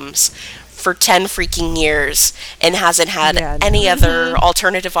frames for 10 freaking years and hasn't had any other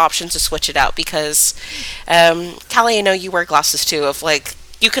alternative options to switch it out, because Callie, I know you wear glasses too, of like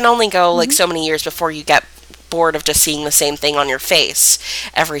you can only go like so many years before you get bored of just seeing the same thing on your face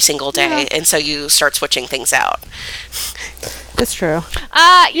every single day, and so you start switching things out. That's true.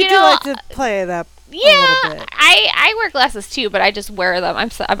 You do know, like to play it up a yeah, little bit. I wear glasses too, but I just wear them.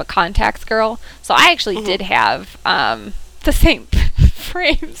 I'm a contacts girl, so I actually did have the same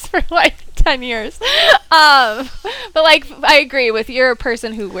frames for like 10 years. But like, I agree with, you're a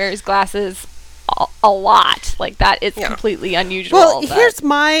person who wears glasses a lot. Like, that is completely unusual. Well, here's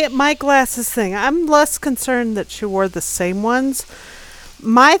my glasses thing. I'm less concerned that she wore the same ones.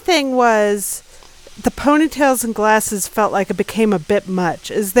 My thing was the ponytails and glasses felt like it became a bit much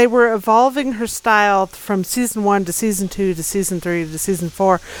as they were evolving her style from season 1 to season 2 to season 3 to season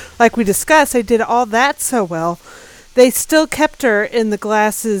 4. Like we discussed, they did all that so well. They still kept her in the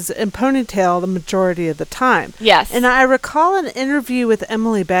glasses and ponytail the majority of the time. Yes. And I recall an interview with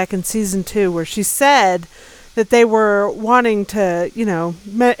Emily back in season 2 where she said that they were wanting to, you know,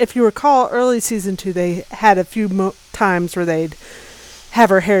 if you recall early season 2, they had a few times where they'd have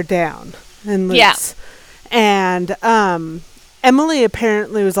her hair down and loose. Yeah. And Emily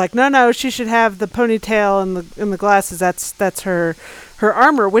apparently was like, no, she should have the ponytail and the glasses. That's her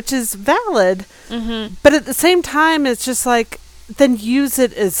armor, which is valid. Mm-hmm. But at the same time, it's just like, then use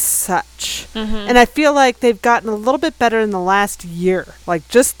it as such. Mm-hmm. And I feel like they've gotten a little bit better in the last year, like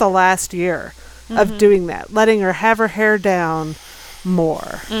just the last year of doing that, letting her have her hair down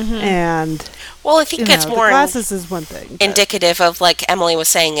more. Mm-hmm. And well, I think it's more the glasses is one thing, indicative of, like Emily was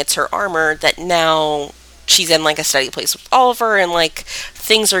saying, it's her armor that now she's in like a steady place with Oliver, and like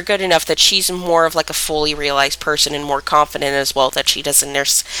things are good enough that she's more of like a fully realized person and more confident as well, that she doesn't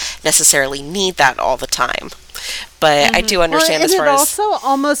necessarily need that all the time. But I do understand as far as... it also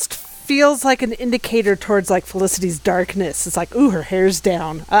almost feels like an indicator towards like Felicity's darkness. It's like, ooh, her hair's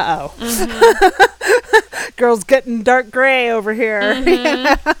down. Uh-oh. Mm-hmm. Girl's getting dark gray over here.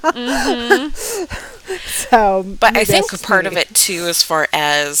 Mm-hmm. So, but I think part of it too, as far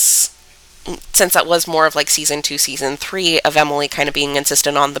as... since that was more of like season 2, season 3 of Emily kind of being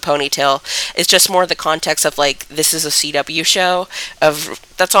insistent on the ponytail, is just more the context of like, this is a CW show, of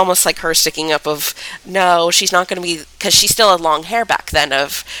that's almost like her sticking up of, no, she's not going to be, because she still had long hair back then,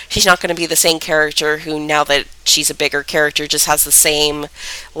 of she's not going to be the same character who, now that she's a bigger character, just has the same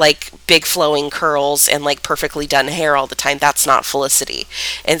like big flowing curls and like perfectly done hair all the time. That's not Felicity.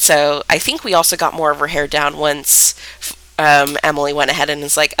 And so I think we also got more of her hair down once Emily went ahead and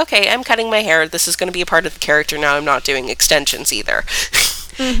is like, okay, I'm cutting my hair. This is going to be a part of the character now. I'm not doing extensions either.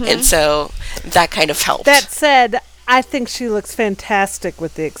 Mm-hmm. And so that kind of helped. That said, I think she looks fantastic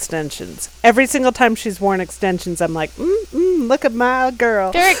with the extensions. Every single time she's worn extensions, I'm like, look at my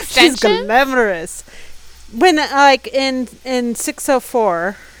girl. They're extensions? She's glamorous. When, like, in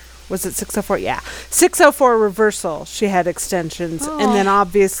 604... was it 604? Yeah. 604 reversal, she had extensions. Oh. And then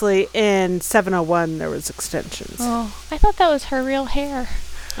obviously in 701, there was extensions. Oh, I thought that was her real hair.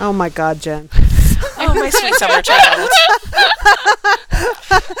 Oh my God, Jen. Oh, my sweet summer child.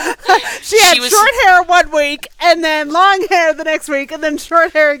 She had short hair one week, and then long hair the next week, and then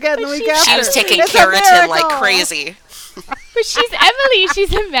short hair again the week after. She was taking keratin like crazy. But she's Emily.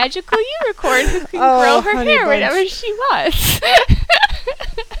 She's a magical unicorn who can grow her hair whenever she wants.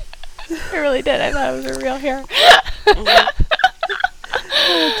 I really did. I thought it was her real hair.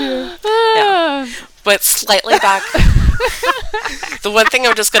 Oh, dear. Yeah. But slightly back, the one thing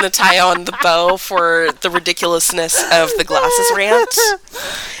I'm just going to tie on the bow for the ridiculousness of the glasses rant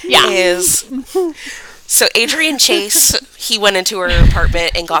is... So Adrian Chase, he went into her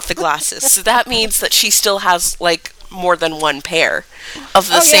apartment and got the glasses. So that means that she still has, like, more than one pair of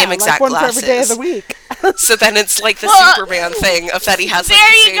the same exact one glasses. For every day of the week. So then it's like the Superman thing of that he has like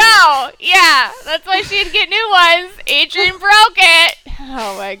there you go. Yeah, that's why she'd get new ones. Adrian broke it.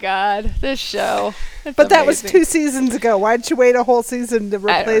 Oh my God, this show. But that was 2 seasons ago. Why'd you wait a whole season to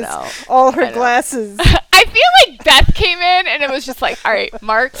I don't replace know. all her I don't- glasses? I feel like Beth came in and it was just like, all right,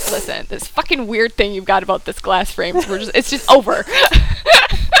 Mark, listen, this fucking weird thing you've got about this glass frame, it's just over.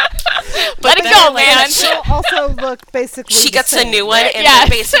 Let it then, go, like, man. She'll also look basically She the gets a same. new one, and Yes.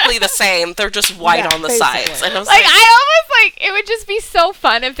 they're basically the same. They're just white Yeah, on the basically. sides. And I was Like, like, I almost like, it would just be so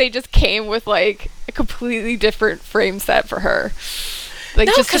fun if they just came with like a completely different frame set for her. Like,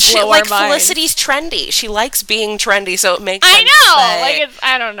 no, just because to she blow like our minds. Felicity's trendy. She likes being trendy, so it makes I sense know, that- like it's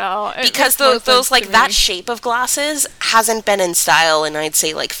I don't know It because makes more those sense like to that me. shape of glasses hasn't been in style in I'd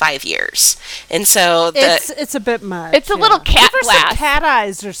say like 5 years, and so It's a bit much. It's a little cat Give her some glass. cat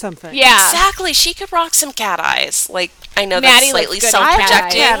eyes or something. Yeah, exactly she could rock some cat eyes. Like I know Maddie that's looks slightly good in I have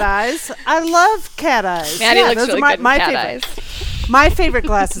self-projecting. cat eyes. I love cat eyes. Maddie yeah, looks those really are my, good in my cat favorite. eyes. My favorite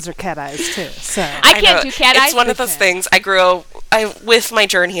glasses are cat eyes too. So I can't know. do cat it's eyes. one but of those fan. things I with my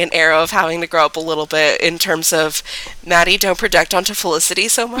journey and arrow of having to grow up a little bit in terms of Maddie, don't project onto Felicity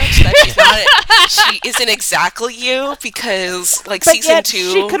so much that she's not she isn't exactly you, because like but season yet 2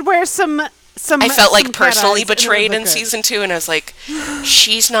 she could wear some. I felt like some cat personally eyes and it would betrayed look in good. season 2, and I was like,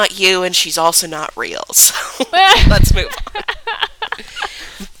 she's not you and she's also not real, so let's move on.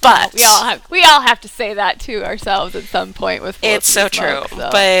 But we all have to say that to ourselves at some point with it's so Felicity true. Smoke, so.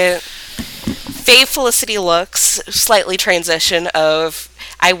 But Faye Felicity looks slightly transition of,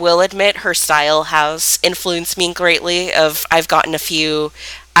 I will admit her style has influenced me greatly. I've gotten a few.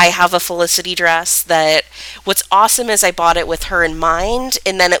 I have a Felicity dress that what's awesome is I bought it with her in mind,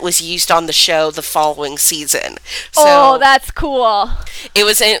 and then it was used on the show the following season. So Oh, that's cool. it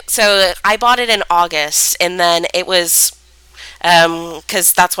was so I bought it in August, and then it was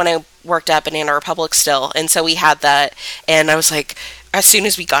because that's when I worked at Banana Republic still, and so we had that, and I was like, as soon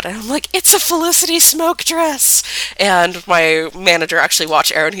as we got it, I'm like, it's a Felicity Smoke dress, and my manager actually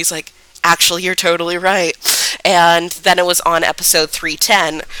watched Arrow, and he's like, actually, you're totally right. And then it was on episode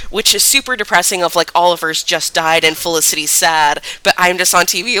 310, which is super depressing of like Oliver's just died and Felicity's sad, but I'm just on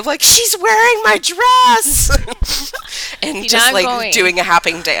TV of like, she's wearing my dress and See, just now I'm like going. doing a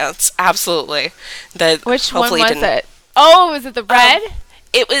happy dance. Absolutely. That Which one hopefully was didn't- it? Oh, was it the red?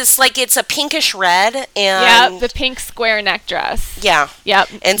 It was like, it's a pinkish red, Yep, and the pink square neck dress. yeah. Yep.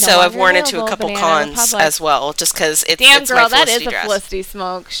 And No so I've longer worn it to a available, couple Banana cons Republic. as well, just because it's Damn, it's girl, my that Felicity is a dress. Felicity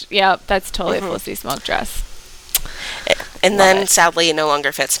Smoke. Yep, that's totally a Felicity Smoke dress. And Love then it. sadly it no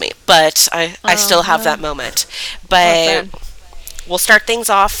longer fits me, but I still have that moment. But Listen, we'll start things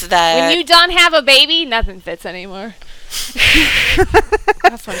off that when you don't have a baby, nothing fits anymore.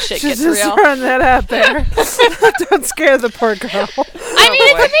 That's when shit She's gets just real. throwing that out there. Don't scare the poor girl. I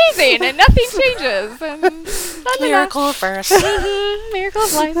mean, boy. it's amazing, and nothing changes. And miracle of birth. Miracle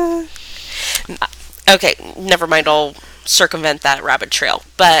of life. Okay, never mind, I'll circumvent that rabbit trail.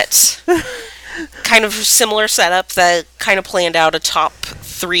 But kind of similar setup that kind of planned out a top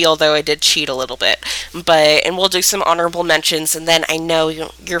 3, although I did cheat a little bit. And we'll do some honorable mentions, and then I know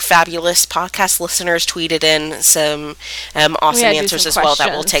your fabulous podcast listeners tweeted in some awesome had to do answers some as well that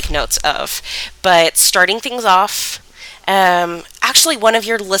we'll questions. take notes of. But starting things off, actually one of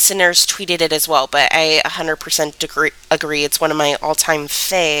your listeners tweeted it as well, but I 100% agree. It's one of my all-time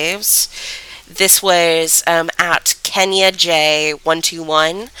faves. This was at Kenya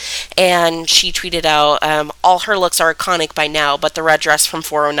J121, and she tweeted out, all her looks are iconic by now, but the red dress from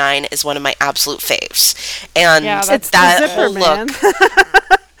 409 is one of my absolute faves. And Yeah, It's that the zipper, whole man.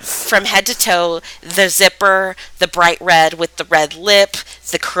 look, from head to toe, the zipper, the bright red with the red lip,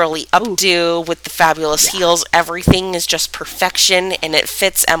 the curly updo with the fabulous heels, everything is just perfection, and it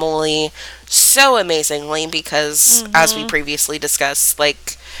fits Emily so amazingly because, as we previously discussed,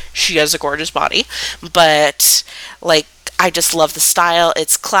 like, she has a gorgeous body, but like I just love the style.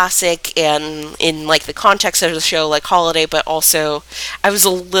 It's classic, and in like the context of the show, like holiday, but also I was a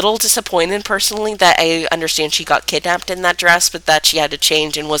little disappointed personally that I understand she got kidnapped in that dress, but that she had to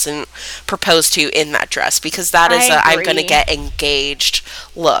change and wasn't proposed to in that dress, because that is I a I'm gonna agree. get engaged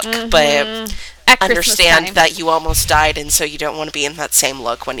look, but At Christmas understand time. that you almost died, and so you don't want to be in that same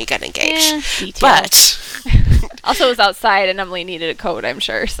look when you get engaged. details. But Also, it was outside, and Emily needed a coat, I'm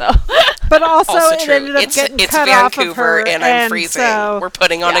sure. So But also, also it true. ended up It's getting it's cut off of Vancouver, her, and I'm freezing. so We're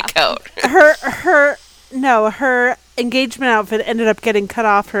putting on Yeah. a coat. her engagement outfit ended up getting cut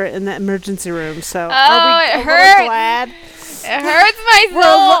off her in the emergency room. So it are we a hurt. little glad? it hurts my We're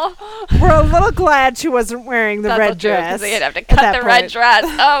soul. We're a little glad she wasn't wearing the That's red so true, 'cause dress. they'd have to at cut that the red point. dress.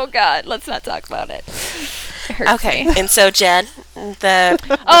 Oh God, let's not talk about it. It hurts Okay, me. and so Jen, what's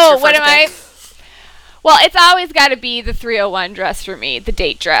Oh, your what first am I? pick? Well, it's always got to be the 301 dress for me, the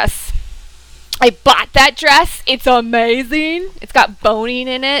date dress. I bought that dress. It's amazing. It's got boning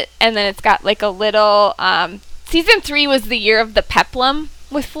in it, and then it's got like a little. Season 3 was the year of the peplum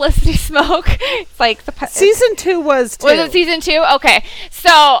with Felicity Smoke. It's like the season 2 was too. Was it season 2? Okay, so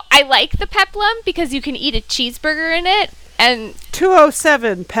I like the peplum because you can eat a cheeseburger in it, and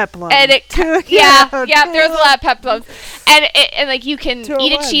 207 peplum. And it, yeah, there was a lot of peplums, and like you can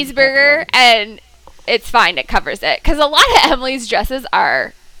eat a cheeseburger, and it's fine. It covers it because a lot of Emily's dresses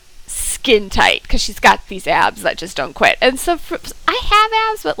are skin tight because she's got these abs that just don't quit. And so I have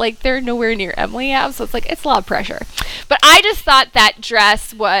abs, but like they're nowhere near Emily abs, so it's a lot of pressure. But I just thought that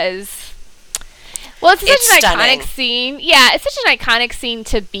dress was, well, it's such an iconic scene. Yeah, it's such an iconic scene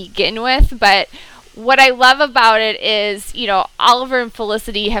to begin with, but what I love about it is, you know, Oliver and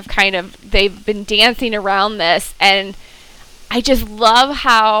Felicity have they've been dancing around this, and I just love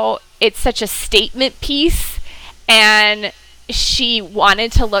how it's such a statement piece, and she wanted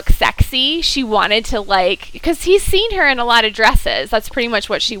to look sexy. She wanted to, like, because he's seen her in a lot of dresses. That's pretty much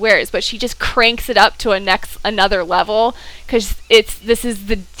what she wears, but she just cranks it up to another level because this is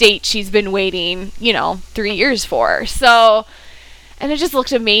the date she's been waiting, 3 years for. So, and it just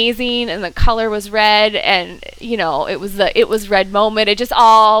looked amazing, and the color was red, and it was red moment. It just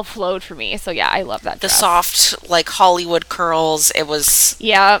all flowed for me. So yeah, I love that dress. The soft, like, Hollywood curls. It was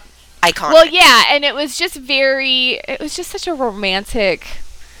iconic. Well, yeah, and it was just such a romantic,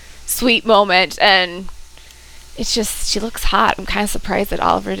 sweet moment, and it's just, she looks hot. I'm kind of surprised that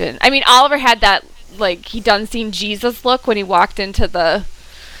Oliver didn't. I mean, Oliver had that, like, he done seen Jesus look when he walked into the,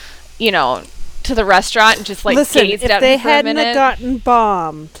 to the restaurant and just, like, gazed at him for a minute. If they hadn't gotten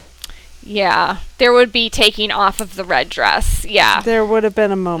bombed. Yeah, there would be taking off of the red dress. Yeah. There would have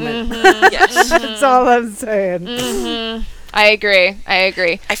been a moment. Mm-hmm. Yes. That's all I'm saying. Mm-hmm. I agree.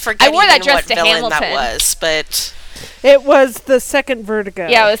 I forget I wore that dress what to villain Hamilton. that was, but it was the second Vertigo.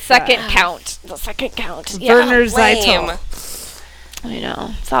 Yeah, it was second count. The second count. Werner lame. Zeitel. I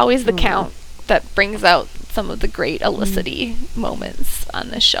know. It's always the count that brings out some of the great Elicity moments on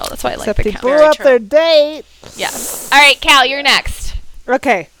this show. That's why I like the count. Except he blew up their date. Yes. All right, Cal, you're next.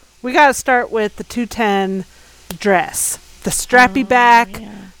 Okay, we got to start with the 210 dress. The strappy back,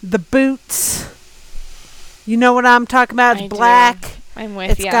 the boots. You know what I'm talking about? It's black. I'm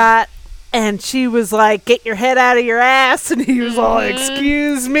with you. It's got, and she was like, "Get your head out of your ass," and he was all,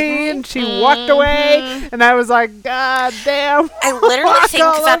 "Excuse me," and she walked away, and I was like, "God damn!" I literally think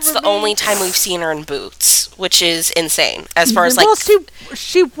that's the only time we've seen her in boots, which is insane. As far as like, well,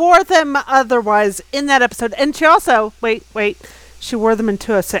 she wore them otherwise in that episode, and she also wait, she wore them in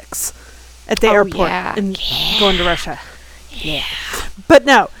 206 at the airport and going to Russia. Yeah, but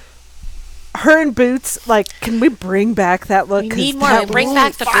no. Her in boots, like, can we bring back that look? We need more. Bring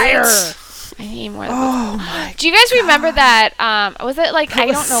back the boots. I need more. Oh my! Do you guys remember that? Was it like, I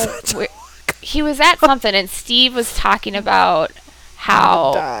don't know? He was at something, and Steve was talking about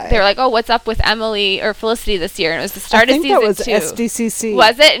how they were like, "Oh, what's up with Emily or Felicity this year?" And it was the start of season 2. I think that was SDCC.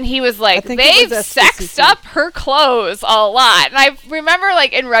 Was it? And he was like, "They've sexed up her clothes a lot." And I remember,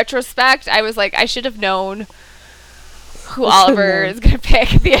 like, in retrospect, I was like, I should have known who Oliver is going to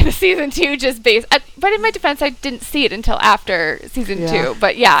pick at the end of season 2, just based. But in my defense, I didn't see it until after season 2.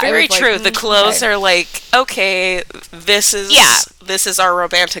 But yeah, very true. The clothes are like, okay, this is our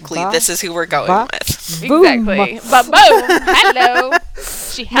romantic lead. This is who we're going with. Exactly. But boom, hello.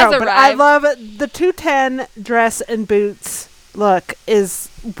 She has arrived. But I love it. The 210 dress and boots look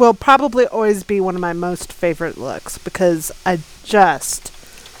will probably always be one of my most favorite looks because I just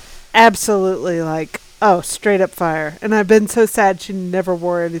absolutely like. Oh, straight up fire. And I've been so sad she never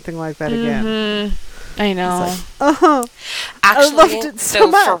wore anything like that again. I know. Actually, I loved it so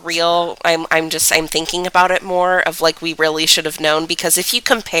much. For real, I'm thinking about it more of like we really should have known, because if you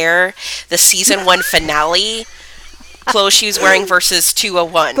compare the season 1 finale clothes she was wearing versus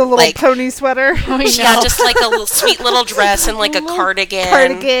 201. The little pony sweater. Yeah, just like a little sweet little dress and like a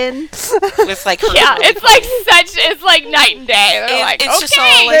cardigan. With like her it's like night and day. They're like, it's okay, just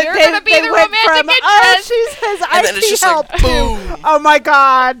all like, you're going to be the romantic interest. She says, and then it's just help. like, boom. Oh my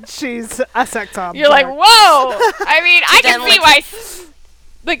God, she's a sex object. You're like, whoa. I mean, I can see why,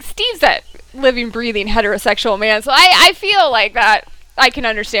 like, Steve's that living, breathing heterosexual man, so I feel like that I can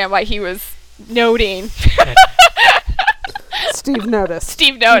understand why he was noting. Steve noticed.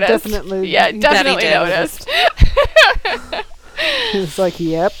 Definitely noticed. He was like,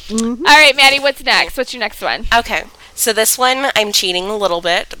 yep. Mm-hmm. All right, Maddie, what's next? What's your next one? Okay, so this one, I'm cheating a little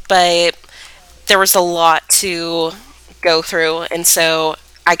bit, but there was a lot to go through, and so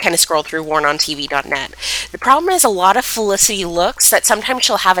I kind of scrolled through wornontv.net. The problem is a lot of Felicity looks that sometimes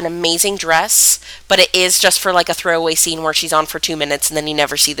she'll have an amazing dress, but it is just for like a throwaway scene where she's on for 2 minutes and then you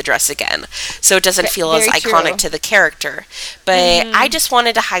never see the dress again. So it doesn't feel as Very iconic true. to the character. But I just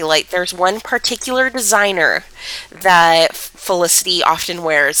wanted to highlight there's one particular designer that Felicity often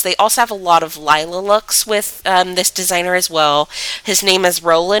wears. They also have a lot of Lila looks with this designer as well. His name is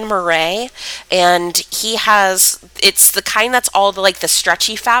Roland Murray, and he has, it's the kind that's all the, like the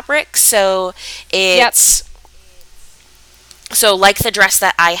stretchy fabric, so it's so like the dress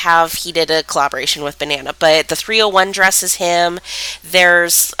that I have, he did a collaboration with Banana, but the 301 dress is him.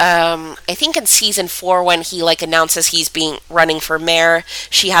 There's I think in season 4 when he like announces he's being running for mayor,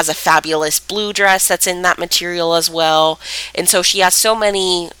 she has a fabulous blue dress that's in that material as well. And so she has so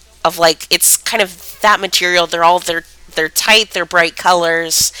many of like, it's kind of that material. They're tight, they're bright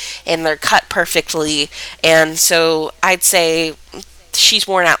colors, and they're cut perfectly. And so I'd say she's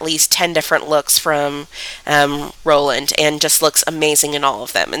worn at least 10 different looks from Roland and just looks amazing in all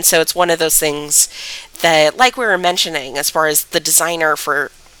of them. And so it's one of those things that, like we were mentioning, as far as the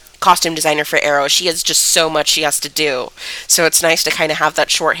costume designer for Arrow, she has just so much she has to do. So it's nice to kind of have that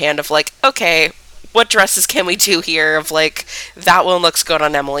shorthand of like, okay, what dresses can we do here? Of like, that one looks good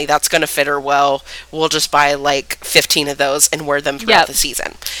on Emily, that's going to fit her well. We'll just buy like 15 of those and wear them throughout the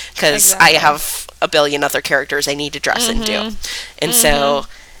season. Because I have a billion other characters I need to dress into. And so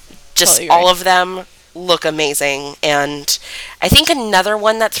just Totally all right. of them look amazing. And I think another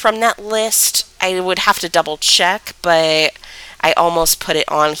one that's from that list, I would have to double check, but I almost put it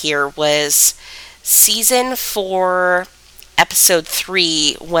on here, was season 4, episode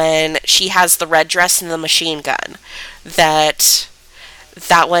 3, when she has the red dress and the machine gun. That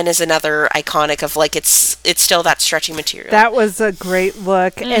one is another iconic of like, it's still that stretchy material. That was a great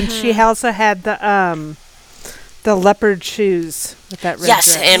look, and she also had the leopard shoes with that red yes,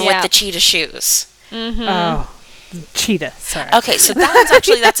 dress. and Yeah. with the cheetah shoes. Oh, cheetah. Sorry. Okay, so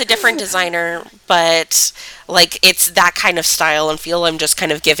that's a different designer, but like it's that kind of style and feel. I'm just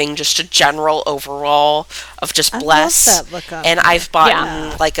kind of giving just a general overall of just I love bless. that look on And her. I've bought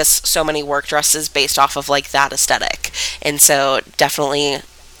Yeah. like so many work dresses based off of like that aesthetic, and so definitely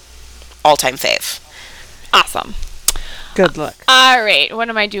all-time fave. Awesome. Good look. All right, what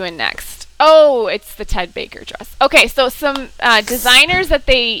am I doing next? Oh, it's the Ted Baker dress. Okay, so some designers that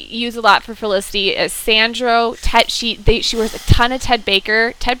they use a lot for Felicity is Sandro. She wears a ton of Ted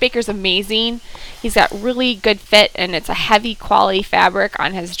Baker. Ted Baker's amazing. He's got really good fit, and it's a heavy quality fabric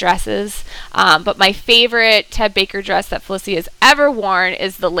on his dresses. But my favorite Ted Baker dress that Felicity has ever worn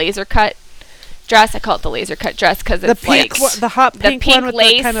is the laser cut dress. I call it the laser cut dress because The it's pink, like the hot pink, pink one with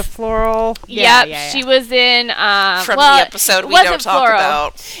lace. the kind of floral. Yep, she was in From well, the episode it we don't wasn't talk floral.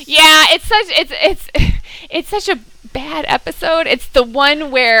 about. Yeah, it's such a bad episode. It's the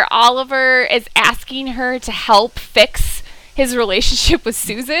one where Oliver is asking her to help fix his relationship with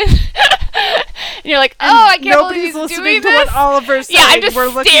Susan. And you're like, oh, I can't Nobody's believe he's listening doing to this. what Oliver's saying. Yeah, I'm just We're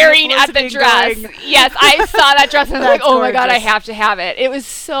looking staring at the Felicity dress. going, Yes, I saw that dress and I was like, That's oh my god, I gorgeous. have to have it. It was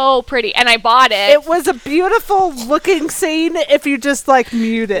so pretty, and I bought it. It was a beautiful looking scene if you just like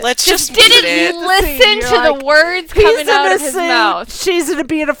mute it. Let's just didn't mute it. listen You're to like, the words He's coming in out a of his suit. mouth. She's in a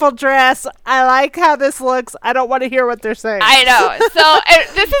beautiful dress. I like how this looks. I don't want to hear what they're saying. I know. So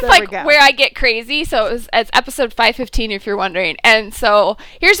this is There like we go. where I get crazy. So it's episode 515, if you're wondering. And so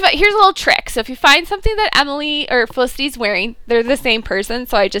here's a little trick. So if you find something that Emily or Felicity's wearing, they're the same person.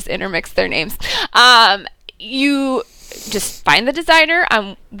 So I just intermixed their names. You just find the designer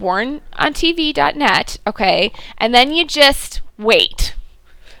on wornontv.net, okay, and then you just wait.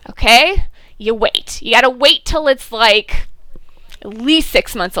 Okay, you wait. You gotta wait till it's like at least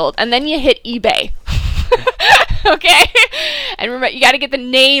 6 months old, and then you hit eBay. Okay, and remember, you got to get the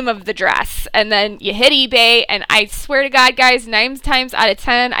name of the dress, and then you hit eBay, and I swear to God, guys, 9 times out of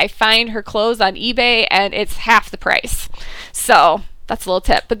 10 I find her clothes on eBay and it's half the price. So that's a little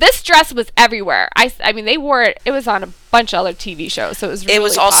tip. But this dress was everywhere. I mean, they wore it. It was on a bunch of other TV shows, so it was really It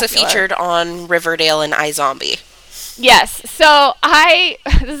was also popular. featured on Riverdale and iZombie. Yes. So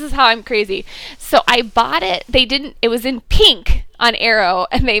this is how I'm crazy. So I bought it. It was in pink on Arrow,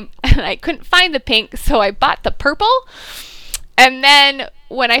 and I couldn't find the pink, so I bought the purple. And then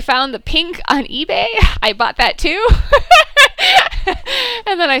when I found the pink on eBay, I bought that too.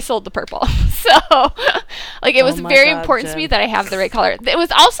 And then I sold the purple. So, like, it was my very God, important to Jen. me that I have the right color. It was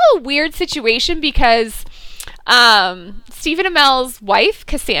also a weird situation because Stephen Amell's wife,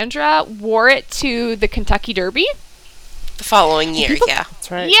 Cassandra, wore it to the Kentucky Derby. The following year, yeah. That's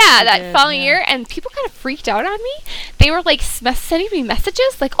right. Yeah, She that did, following yeah. year, and people kind of freaked out on me. They were like sending me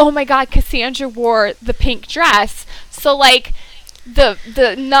messages like, "Oh my God, Cassandra wore the pink dress." So like,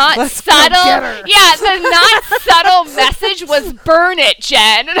 the not Let's go subtle, get her. yeah, the not subtle message was burn it,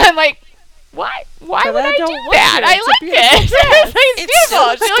 Jen, and I'm like, why But would I I don't do want that? to. I It's a like beautiful it. dress. It's It still beautiful.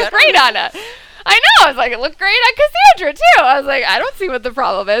 looks She looks good great on on it. I know. I was like, it looked great on Cassandra too. I was like, I don't see what the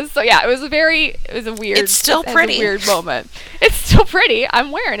problem is. So yeah, it was a weird. It's still it has pretty. A weird moment. It's still pretty.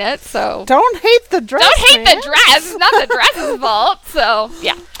 I'm wearing it, so Don't hate the dress. don't hate man. the dress. It's not the dress's fault. So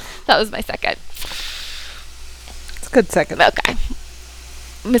yeah, that was my second. It's a good second. Okay,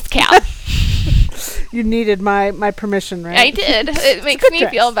 Miss Cal. You needed my permission, right? I did. It makes good me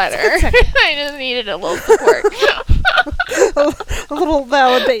dress. feel better. It's a good second. I just needed a little support. A little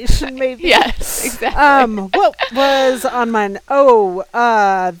validation, maybe. Yes, exactly. What was on mine? Oh,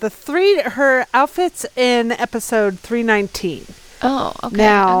 her outfits in episode 319. Oh, okay.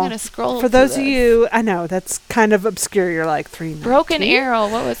 Now, I'm gonna scroll. For through those of this. you, I know that's kind of obscure. You're like 319. Broken Arrow.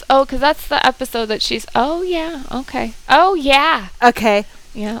 What was? Oh, because that's the episode that she's. Oh yeah. Okay. Oh yeah. Okay.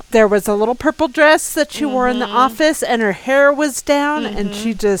 Yeah. There was a little purple dress that she wore in the office, and her hair was down, and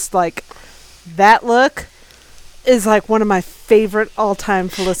she just like that look is like one of my favorite all-time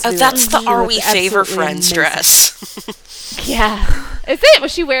Felicity. Oh, that's the looks. Are She We looked Favor absolutely Friends amazing. dress. Yeah. Is it?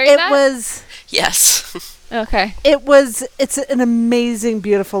 Was she wearing It that? was. Yes. Okay. It's an amazing,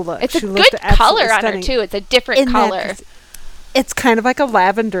 beautiful look. It's She a looked good absolutely color on her stunning. too. It's a different In that color. dress. It's kind of like a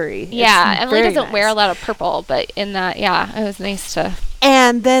lavendery. Yeah, It's Emily very doesn't wear a nice. lot of purple, but in that, yeah, it was nice to.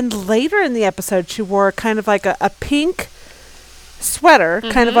 And then later in the episode, she wore kind of like a pink sweater,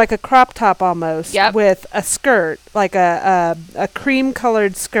 kind of like a crop top almost, Yep. with a skirt, like a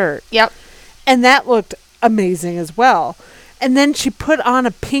cream-colored skirt. Yep. And that looked amazing as well. And then she put on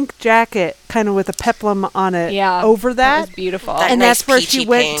a pink jacket, kind of with a peplum on it Yeah. over that. was beautiful. That- And nice that's where she peachy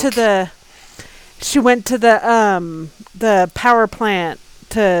went to pink. the power plant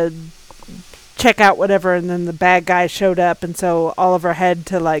to check out whatever, and then the bad guy showed up, and so Oliver had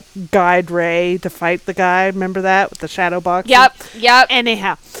to like guide Ray to fight the guy. Remember that with the shadow box? Yep.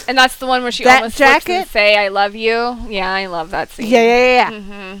 Anyhow, And that's the one where she That almost flips and jacket- say "I love you." Yeah, I love that scene.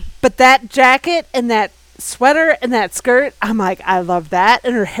 yeah. But that jacket and that sweater and that skirt, I'm like, I love that.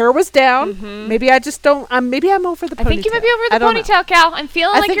 And her hair was down. Maybe I just don't. Maybe I'm over the ponytail. I think you might be over I the don't know. ponytail, Cal. I'm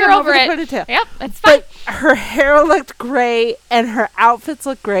feeling I like think you're I'm over over it. the ponytail. Yep, it's fine. But her hair looked great, and her outfits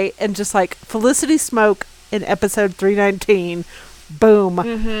looked great, and just like Felicity Smoke in episode 319, boom,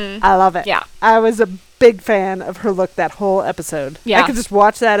 I love it. Yeah. I was a big fan of her look that whole episode. Yeah. I could just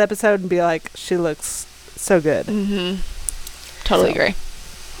watch that episode and be like, she looks so good. Totally agree.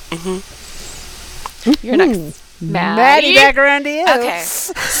 You're next, Maddie, back around to you. Okay.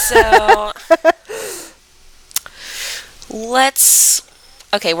 So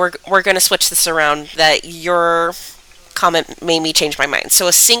we're going to switch this around. That your comment made me change my mind. So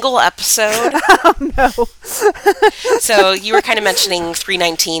a single episode. No. So you were kind of mentioning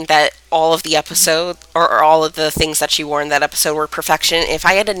 319 that all of the episode or all of the things that she wore in that episode were perfection. If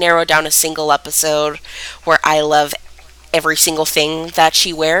I had to narrow down a single episode where I love every single thing that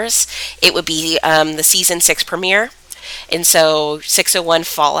she wears, it would be the season 6 premiere. And so 601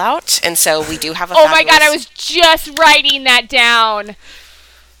 Fallout. And so we do have a Oh my god, fabulous- I was just writing that down.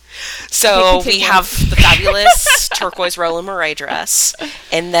 So Okay, we continue. have the fabulous turquoise Roland Murray dress,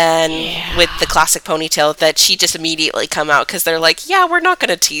 and then with the classic ponytail that she just immediately come out because they're like, yeah, we're not going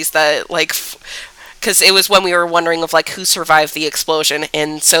to tease that, like, because it was when we were wondering of like who survived the explosion,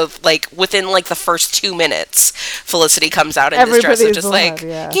 and so like within like the first 2 minutes, Felicity comes out in this dress, and Everybody's just alive, like,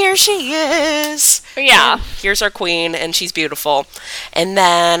 yeah. here she is, Yeah. And here's our queen, and she's beautiful, and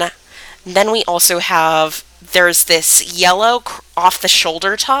then we also have. There's this yellow off the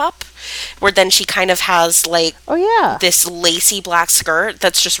shoulder top where then she kind of has like Oh, yeah. this lacy black skirt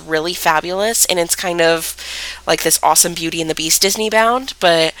that's just really fabulous, and it's kind of like this awesome Beauty and the Beast Disney bound,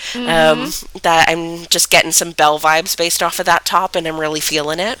 but that I'm just getting some Belle vibes based off of that top, and I'm really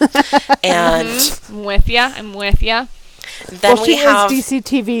feeling it. And I'm with ya. then Well, we she have is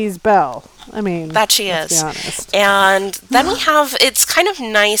DCTV's Belle. I mean, that she let's is. be honest. And then we have, it's kind of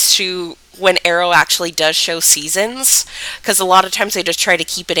nice to, when Arrow actually does show seasons, because a lot of times they just try to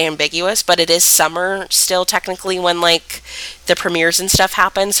keep it ambiguous, but it is summer still technically when like the premieres and stuff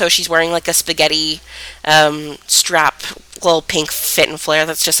happen, so she's wearing like a spaghetti strap, little pink fit and flare,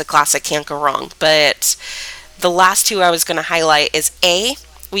 that's just a classic, can't go wrong. But the last two I was going to highlight is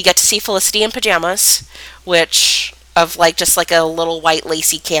we get to see Felicity in pajamas, which of like just like a little white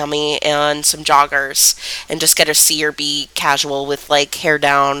lacy cami and some joggers, and just get to see her be casual with like hair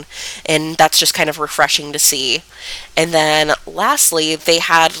down, and that's just kind of refreshing to see. And then lastly, they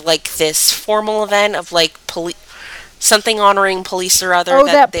had like this formal event of like something honoring police or other. Oh,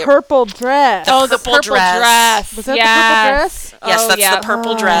 that they- purple dress. Oh, the purple purple dress. dress. Was that Yes. the purple dress? Yes, Oh, that's yeah. the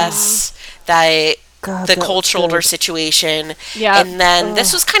purple dress. That God, the that cold was shoulder good. situation. Yep. And then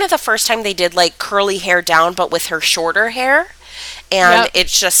this was kind of the first time they did like curly hair down, but with her shorter hair. And Yep.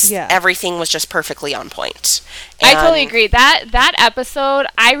 it's just Yeah. everything was just perfectly on point. I totally And- agree. That episode,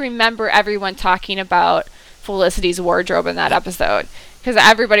 I remember everyone talking about Felicity's wardrobe in that episode. Because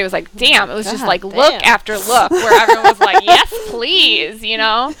everybody was like, damn, it was just God like damn. look after look, where everyone was like, yes, please, you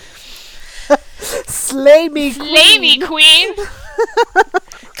know? Slay me, Slay me, queen.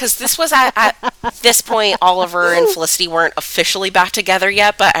 Because this was at this point, Oliver and Felicity weren't officially back together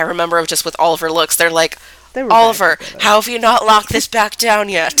yet, but I remember just with all of her looks, they're like, They were back Oliver, together. how have you not locked this back down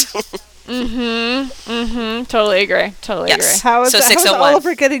yet? Totally agree. Totally Yes. agree. How is, So how is 601.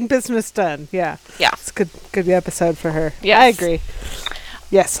 Oliver getting business done? Yeah. Yeah. It's a good episode for her. Yes. I agree.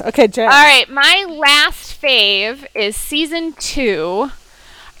 Yes. Okay, Jen. All right, my last fave is season 2.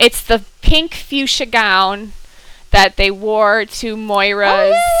 It's the pink fuchsia gown that they wore to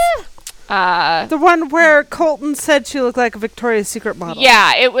Moira's. The one where Colton said she looked like a Victoria's Secret model.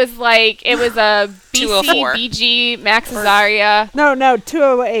 Yeah, it was a 204. BG, Max Azaria. No,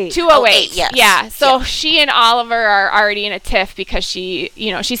 208. 208. yes. Yeah. So Yeah. she and Oliver are already in a tiff because she's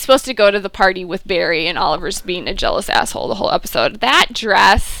supposed to go to the party with Barry, and Oliver's being a jealous asshole the whole episode. That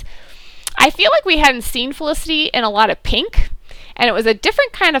dress, I feel like we hadn't seen Felicity in a lot of pink, and it was a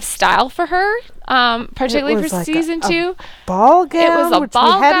different kind of style for her, particularly was for like season a 2. Ball gown, It was a which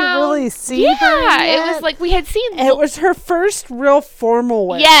ball we hadn't gown. really seen her Yeah, yet. it was like we had seen. And it was her first real formal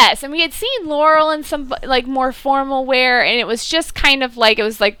wear. Yes, and we had seen Laurel in some like more formal wear, and it was just kind of like it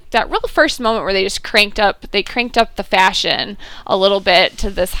was like that real first moment where they cranked up the fashion a little bit to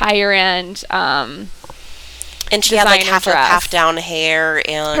this higher end. And she had like Designer half dress. down hair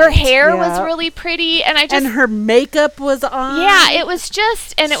and Her hair was Yeah. really pretty, and I just And her makeup was on. yeah, it was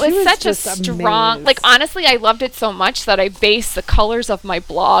just, and it She was was such a just strong, amazed. like, honestly, I loved it so much that I based the colors of my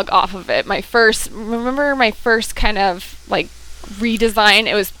blog off of it. Remember my first kind of, like, redesign?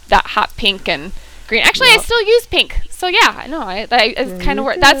 It was that hot pink and green. Actually, I Yep. still use pink. So, yeah, no, it's kind of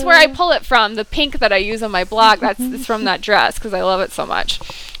you that's where I go. pull it from. The pink that I use on my blog, it's from that dress, because I love it so much.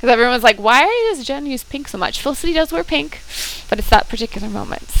 Because everyone's like, why does Jen use pink so much? Felicity does wear pink, but it's that particular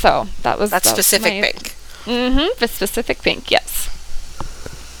moment. So, that's that was specific my- pink. Mm-hmm, the specific pink, yes.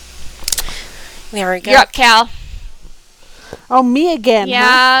 There we go. You're up, Cal. Oh, me again. Huh?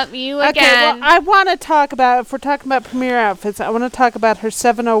 Yeah, you Okay, again. well, I want to talk about, if we're talking about premiere outfits, I want to talk about her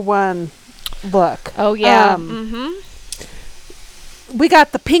 701 look. oh, yeah. Um, We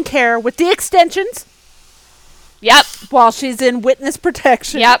got the pink hair with the extensions Yep. while she's in witness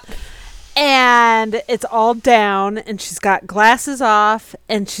protection. Yep. And it's all down, and she's got glasses off,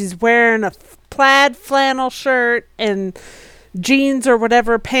 and she's wearing a plaid flannel shirt and jeans or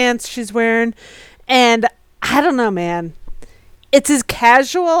whatever pants she's wearing. And I don't know, man. It's as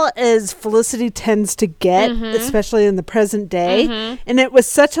casual as Felicity tends to get, especially in the present day. And it was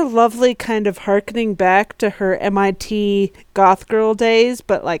such a lovely kind of hearkening back to her MIT goth girl days,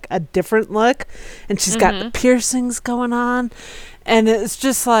 but like a different look. And she's got the piercings going on. And it's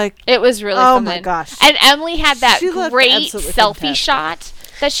just like, It was really Oh something. my gosh. And Emily had that She looked great absolutely selfie fantastic. shot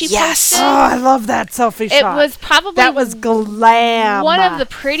that she Yes. oh, posted. I love that selfie It shot. was probably that was glam. one of the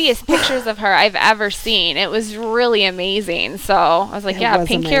prettiest pictures of her I've ever seen. It was really amazing. So I was like, It yeah, was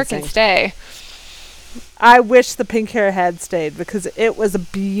pink hair can amazing. stay. I wish the pink hair had stayed because it was a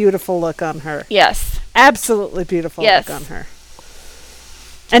beautiful look on her. Yes. Absolutely beautiful Yes. look on her.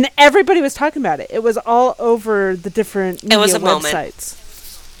 And everybody was talking about it. It was all over the different media was a moment. websites.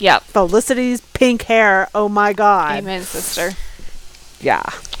 Yep. Felicity's pink hair. Oh my God. Amen, sister. Yeah.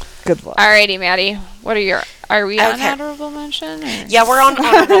 Good luck. Alrighty, Maddie. What are we on Okay. honorable mention? Or? Yeah, we're on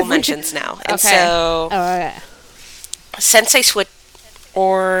honorable mentions now. And Okay. so Oh, yeah. since I switched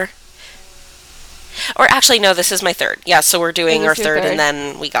or actually no, this is my third. Yeah, so we're doing Is our this your third, and third?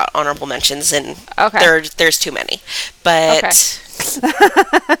 then we got honorable mentions, and Okay. there's too many. But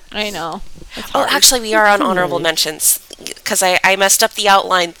I know. It's oh, hard. actually, we are on honorable mentions because I messed up the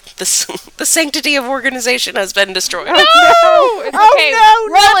outline. The sanctity of organization has been destroyed. No, it's okay. Oh,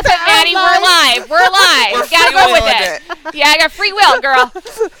 no, Roll not with the it, Maddie. outline. We're live. We're live. We're We gotta go with freewheeling it. Yeah, I got free will, girl.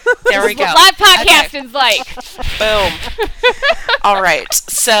 There we go. Live podcasting's like. Boom. All right.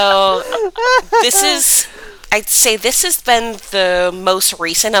 So I'd say this has been the most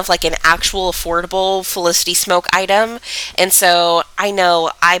recent of like an actual affordable Felicity Smoke item. And so I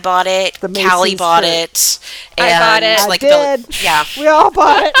know I bought it, The Callie Macy's bought shirt. it, I and bought it. I like did. yeah. We all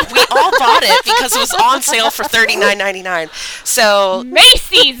bought it. We all bought it because it was on sale for $39.99. So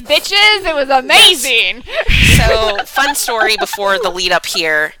Macy's, bitches. It was amazing. So, fun story before the lead up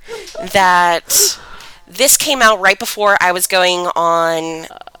here that this came out right before I was going on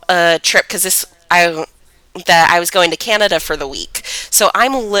a trip because I was going to Canada for the week. So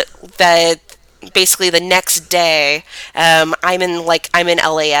basically the next day, I'm in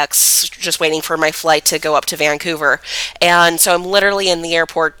LAX just waiting for my flight to go up to Vancouver. And so I'm literally in the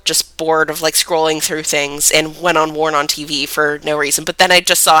airport just bored of like scrolling through things and went on Warren on TV for no reason. But then I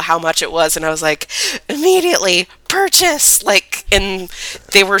just saw how much it was and I was like, immediately purchase, and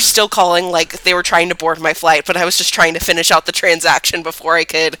they were still calling, like they were trying to board my flight, but I was just trying to finish out the transaction before I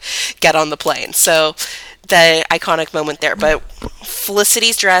could get on the plane. So the iconic moment there. But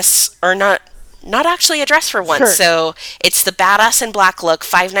Felicity's dress, or not actually a dress for once. Sure. So it's the badass in black look,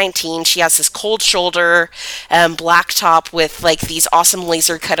 519. She has this cold shoulder black top with like these awesome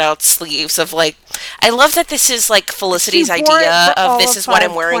laser cutout sleeves of like, I love that this is like Felicity's She wore it idea for of all this of is what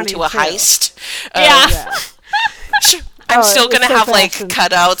I'm wearing to a 522. heist. Yeah. I'm Oh, still it was going to so have like fashion.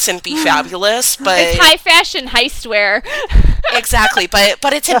 cutouts and be fabulous, but It's high fashion heist wear. exactly, but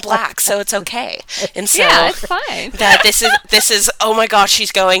it's in black, so it's okay. And so Yeah, it's fine. that this is oh my gosh,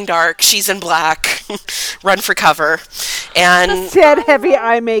 she's going dark, she's in black, run for cover. And She had heavy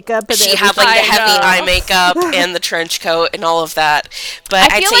eye makeup and she had like the I heavy know. eye makeup and the trench coat and all of that.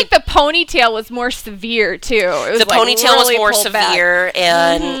 But I I'd feel say like the ponytail was more severe too. It was the like ponytail was really more pulled back. severe,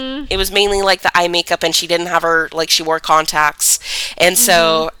 and it was mainly like the eye makeup, and she didn't have her, like she wore contacts. And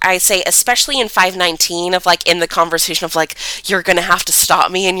so I say, especially in 519, of like in the conversation of like, you're gonna have to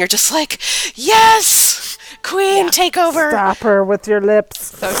stop me, and you're just like, yes, queen, take over. Stop her with your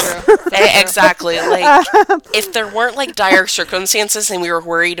lips. So true. Exactly. Like, if there weren't like dire circumstances and we were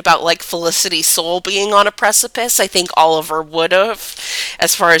worried about like Felicity's soul being on a precipice, I think Oliver would have,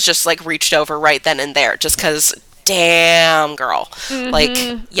 as far as just like reached over right then and there, just because, damn girl, like,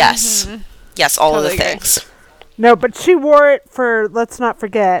 yes, all of the Totally agree. things. No, but she wore it for, let's not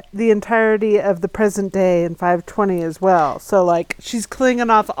forget, the entirety of the present day in 520 as well. So, like, she's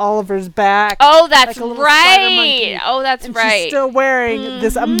clinging off Oliver's back. Oh, that's like a little spider right. monkey. Oh, that's And right. she's still wearing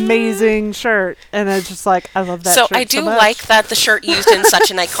this amazing shirt. And it's just like, I love that So shirt I do much. like that the shirt used in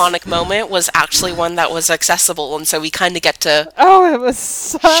such an iconic moment was actually one that was accessible, and so we kind of get to Oh, it was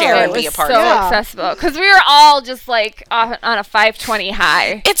so... Share it and was be a part so of it. accessible because we were all just like on a 520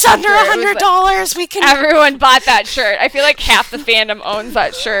 high. it's under After it was, $100. We can Everyone bought that shirt. I feel like half the fandom owns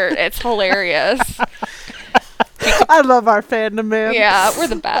that shirt. It's hilarious. I love our fandom, man. Yeah, we're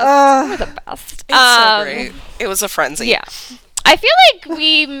the best. Uh, We're the best. It's so great. It was a frenzy. Yeah. I feel like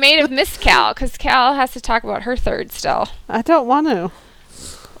we may have missed Cal because Cal has to talk about her third still. I don't want to.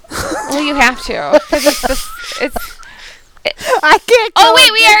 Well, you have to because it's. I can't Oh go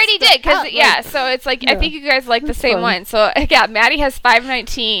wait, we against already the did because outlet. yeah. So it's like I Yeah. think you guys like the That's same fun. one. So yeah, Maddie has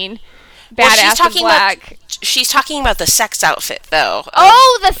 519. Well, Badass in black. she's talking about the sex outfit though.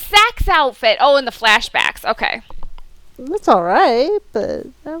 Oh, the sex outfit. Oh, and the flashbacks. Okay. That's all right, but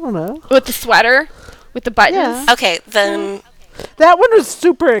I don't know. With the sweater, with the buttons. Yeah. Okay, then That one was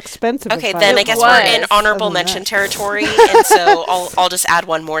super expensive. okay, if then I It guess was. we're in honorable Other than mention that. territory, and so I'll just add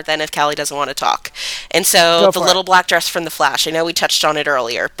one more then if Callie doesn't want to talk. And so Go the for little it. black dress from the Flash. I know we touched on it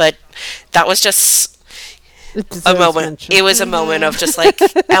earlier, but that was just It a deserves moment. mention. It was a moment of just like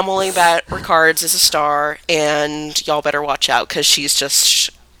Emily Ricards is a star, and y'all better watch out because she's just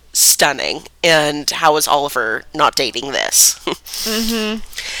stunning. And how is Oliver not dating this?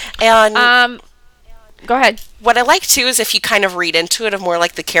 And Go ahead. what I like too is if you kind of read into it of more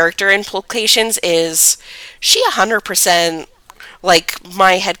like the character implications is she 100% like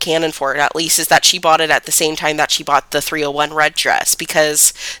my headcanon for it at least is that she bought it at the same time that she bought the 301 red dress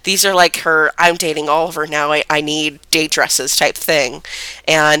because these are like her I'm dating Oliver now I need date dresses type thing,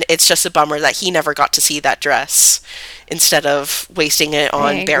 and it's just a bummer that he never got to see that dress instead of wasting it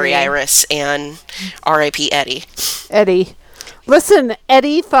on Barry agree. Iris and R.I.P. Eddie. Eddie. Listen,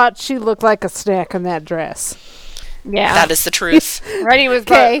 Eddie thought she looked like a snack in that dress. Yeah. That is the truth. Reddy was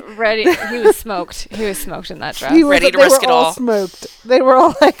Okay. ready. He was smoked. He was smoked in that dress. He was, Ready to they risk were it all. Smoked. They were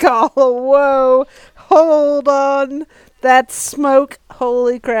all like, "Oh, whoa, hold on, that smoke!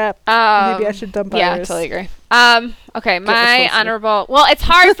 Holy crap! Maybe I should dump Yeah, Iris." totally agree. Okay, my closer. honorable. Well, it's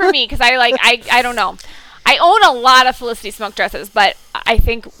hard for me because I don't know. I own a lot of Felicity Smoke dresses, but I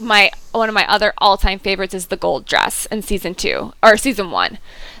think one of my other all-time favorites is the gold dress in season 2 or season 1,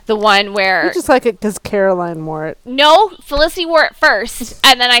 the one where You just like it because Caroline wore it. no, Felicity wore it first,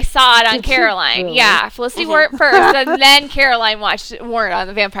 and then I saw it on Did she Caroline. really? Yeah, Felicity wore it first, and then Caroline wore it on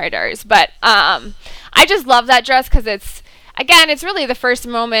the Vampire Diaries. But I just love that dress because it's really the first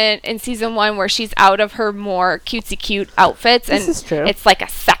moment in season 1 where she's out of her more cutesy cute outfits, and This is true. it's like a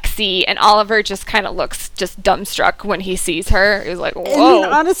sex sexy, and Oliver just kind of looks just dumbstruck when he sees her. He's like, I whoa. mean,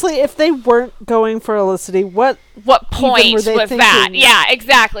 honestly, if they weren't going for Felicity, what point were they was that? thinking Yeah,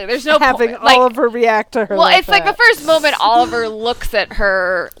 exactly. There's no having point. Like, Oliver react to her? well, like it's like the that first moment Oliver looks at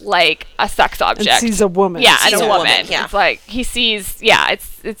her like a sex object. and sees a woman. Yeah, Sees and a a woman. woman, yeah. It's like he sees. Yeah, it's.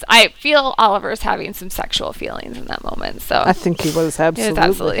 I feel Oliver's having some sexual feelings in that moment. So I think he was he absolutely. was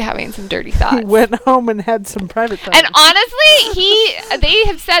absolutely having some dirty He thoughts. went home and had some private time. And honestly, they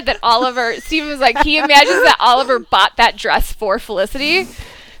have said that Oliver. Steven was like he imagines that Oliver bought that dress for Felicity.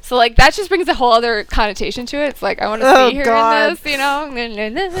 So like that just brings a whole other connotation to it. It's like I want to see her God. in this, you know.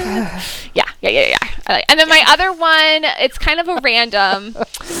 Yeah. And then my other one, it's kind of a random,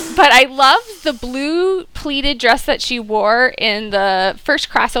 but I love the blue pleated dress that she wore in the first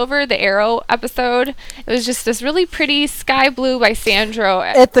crossover, the Arrow episode. It was just this really pretty sky blue by Sandro.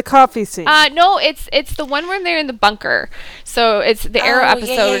 At the coffee scene. No, it's the one where they're in the bunker. So it's the Arrow yeah,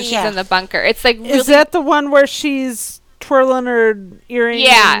 episode yeah, when she's yeah. in the bunker. It's like really Is that the one where she's twirling her earring?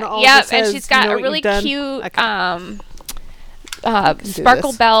 and all yeah, this and says, she's got "You know a what really you've done?" cute Okay. do sparkle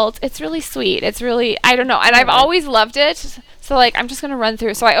this. belt. It's really sweet. It's really, I don't know, and I've always loved it. So like I'm just gonna run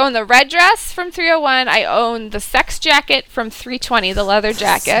through. So I own the red dress from 301. I own the sex jacket from 320, the leather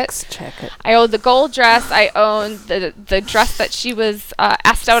jacket. Sex jacket. I own the gold dress. I own the dress that she was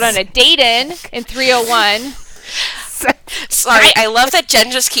asked out on a date in 301. Sorry, I love that Jen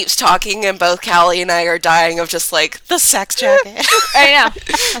just keeps talking, and both Callie and I are dying of just like the sex jacket. I know.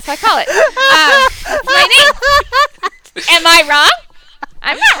 That's what I call it. That's my name. Am I wrong?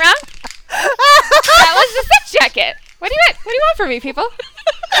 I'm not wrong. That was the sex jacket. What do you want from me, people?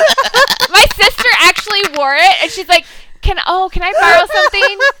 My sister actually wore it, and she's like, Can I borrow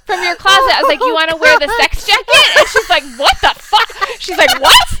something from your closet? I was like, you want to wear the sex jacket? And she's like, what the fuck? She's like,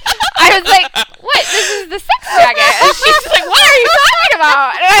 what? I was like, what? This is the sex jacket. And she's like, what are you talking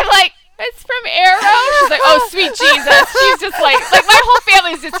about? And I'm like, it's from Arrow. She's like, oh, sweet Jesus. She's just like my whole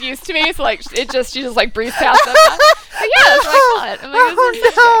family's just used to me. So like, she just like breezed past them. But yeah, that's what I call it. I'm like, this is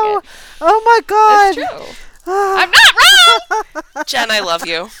the sex jacket. Oh my God. It's true. I'm not wrong. Jen, I love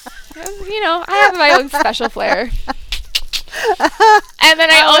you. You know, I have my own special flair. And then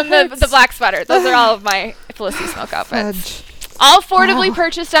I own the black sweater. Those are all of my Felicity Smoke outfits. All affordably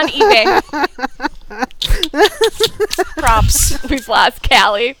purchased on eBay. Props. We've lost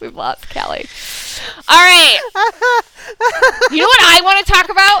Callie. All right. You know what I want to talk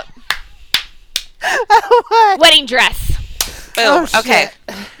about? What? Wedding dress. Boom. Oh, Okay.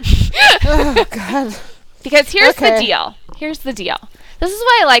 Oh God. Because here's the Okay. deal. This is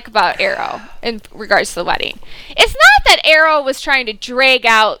what I like about Arrow in regards to the wedding. It's not that Arrow was trying to drag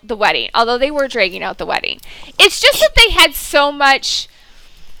out the wedding, although they were dragging out the wedding. It's just that they had so much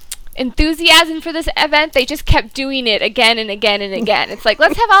enthusiasm for this event, they just kept doing it again and again and again. It's like,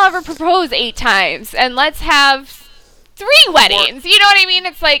 let's have Oliver propose 8 times, and let's have 3 weddings. You know what I mean?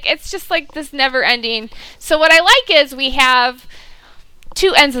 It's like, it's just like this never ending. So what I like is we have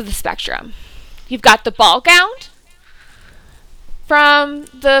 2 ends of the spectrum. You've got the ball gown from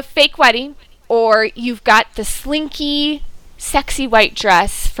the fake wedding, or you've got the slinky, sexy white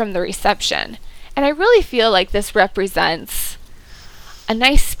dress from the reception. And I really feel like this represents a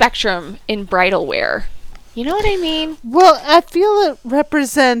nice spectrum in bridal wear. You know what I mean? Well, I feel it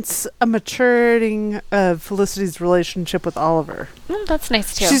represents a maturing of Felicity's relationship with Oliver. That's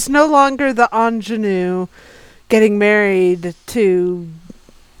nice too. She's no longer the ingenue getting married to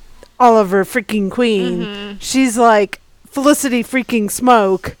Oliver freaking Queen. Mm-hmm. She's like Felicity freaking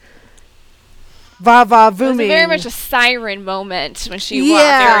Smoke. Va va It was vooming. very much a siren moment when she walked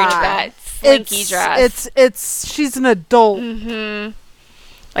wearing that slinky dress. It's she's an adult. Mm-hmm.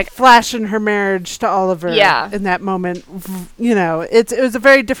 Like flashing her marriage to Oliver. Yeah. In that moment, you know, it was a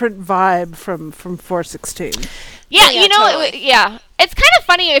very different vibe from 416. Yeah, Yeah, you know, totally. it's kind of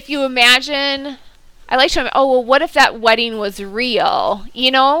funny if you imagine. I like to. Oh well, what if that wedding was real?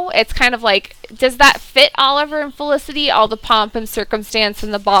 You know, it's kind of like, does that fit Oliver and Felicity? All the pomp and circumstance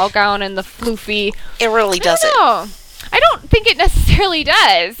and the ball gown and the floofy. It really doesn't. No, I don't think it necessarily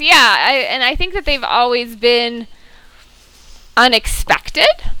does. Yeah, I think that they've always been unexpected.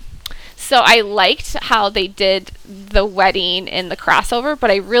 So I liked how they did the wedding in the crossover,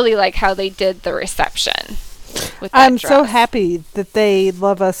 but I really like how they did the reception. With that I'm so dress. happy that they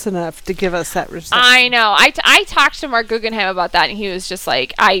love us enough to give us that reception. I know. I talked to Mark Guggenheim about that, and he was just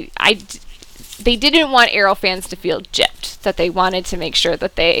like, they didn't want Arrow fans to feel gypped. That they wanted to make sure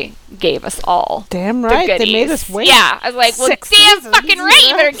that they gave us all Damn the right, goodies. they made us wait. Yeah, I was like, well, 6 damn seasons, fucking right,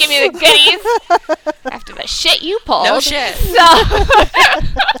 you better give me the goodies after the shit you pulled. No shit. So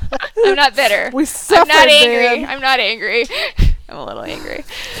I'm not bitter. We suffered, I'm not angry. man. I'm not angry. I'm a little angry.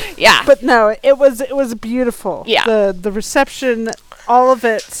 Yeah. But no, it was beautiful. Yeah. The reception, all of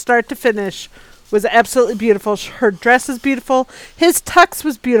it, start to finish, was absolutely beautiful. Her dress is beautiful. His tux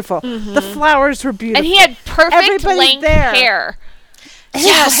was beautiful. The flowers were beautiful. And he had perfect Everybody length there. hair. His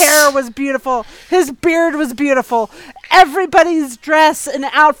Yes. hair was beautiful. His beard was beautiful. Everybody's dress and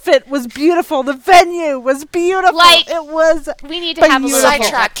outfit was beautiful. The venue was beautiful. Like, it was. We need to have a little Beautiful.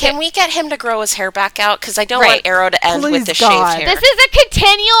 Sidetrack. Can we get him to grow his hair back out? Because I don't Right. want Arrow to end Please, with the God. shaved hair. This is a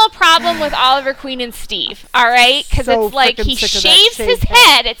continual problem with Oliver Queen and Steve, all right? Because So it's like frickin' he sick of that shaves his shaved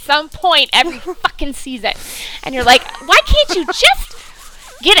head at some point every fucking season. And you're like, why can't you just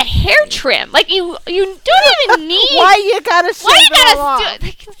get a hair trim? Like, you don't even need... Why you gotta shave Why you it all off?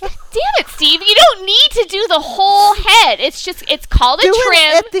 gotta damn it, Steve. You don't need to do the whole head. It's just, it's called a Do trim.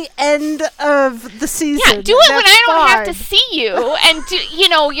 it at the end of the season. Yeah, do it when That's I don't have to fine. see you,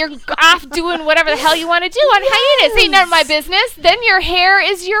 and you're off doing whatever the hell you want to do on hiatus. Ain't none of my business. Then your hair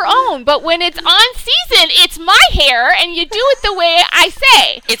is your own. But when it's on season, it's my hair, and you do it the way I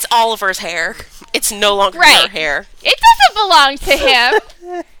say. It's Oliver's hair. It's no longer Right. your hair. It doesn't belong to him.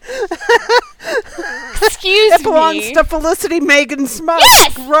 Excuse It belongs me. to Felicity Megan Smoke.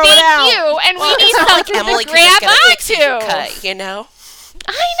 Yes, Grow thank it out. you. And we need It's not like something Emily to can just grab get a pixie onto. cut, you know?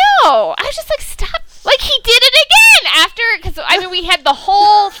 I know. I was just like, stop. Like, he did it again after, because, I mean, we had the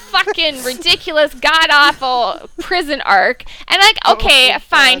whole fucking ridiculous, god-awful prison arc. And, like, okay,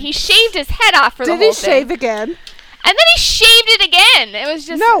 fine. He shaved his head off for the Did whole he shave thing. again? And then he shaved it again. It was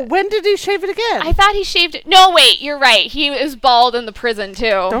just... No, when did he shave it again? I thought he shaved it. No, wait, you're right. He was bald in the prison, too.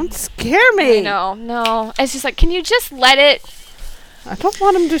 Don't scare me. No. It's just like, can you just let it I don't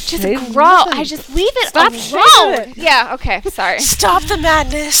want him to just shave. grow? nothing. I just leave it Stop alone. shaving it. Yeah, okay, sorry. Stop the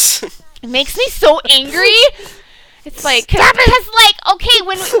madness. It makes me so angry. It's like, because, like, okay,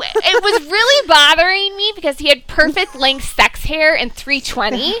 when it was really bothering me because he had perfect length sex hair in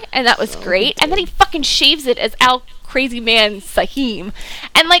 320, and that was great. And then he fucking shaves it as Al Crazy Man Sahim.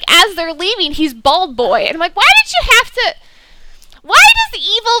 And, like, as they're leaving, he's bald boy. And I'm like, why did you have to... Why does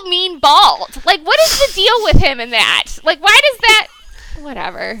evil mean bald? Like, what is the deal with him in that? Like, why does that...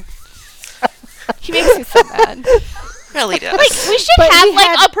 Whatever. He makes me so mad. Really does. Like, we should But have, he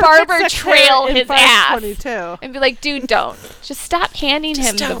had like, a perfect barber sex hair trail in his ass. 522. And be like, dude, don't. Just stop handing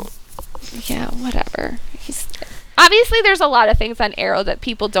him don't. Yeah, whatever. Obviously, there's a lot of things on Arrow that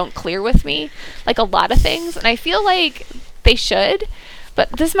people don't clear with me. Like, a lot of things. And I feel like they should.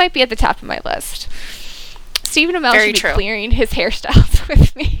 But this might be at the top of my list. Stephen Amell Very should be true. clearing his hairstyles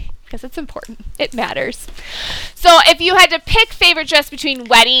with me. Because it's important. It matters. So, if you had to pick favorite dress between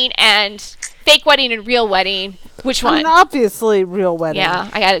wedding and... fake wedding and real wedding, which I one? mean, obviously, real wedding. Yeah,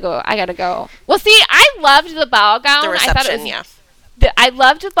 I gotta go. Well, see, I loved the ball gown. The I thought it reception, was, yeah. I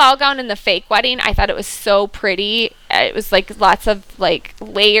loved the ball gown in the fake wedding. I thought it was so pretty. It was like lots of like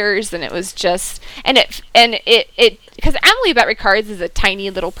layers, and it was just it because Emily Bett Rickards is a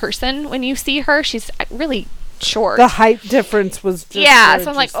tiny little person. When you see her, she's really short. The height difference was just Yeah, there,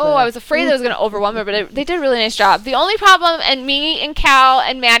 so I'm like, just oh, there. I was afraid that was going to overwhelm her, but they did a really nice job. The only problem, and me and Cal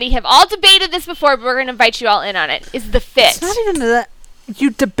and Maddie have all debated this before, but we're going to invite you all in on it, is the fit. It's not even that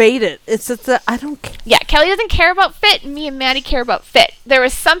you debate it. It's that I don't care. Yeah, Kelly doesn't care about fit, and me and Maddie care about fit. There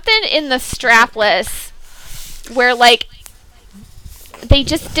was something in the strapless where, like, they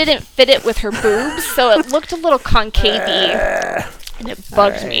just didn't fit it with her boobs, so it looked a little concavey, and it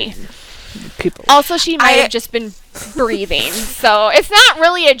bugged me. People. Also, she might have just been breathing, so it's not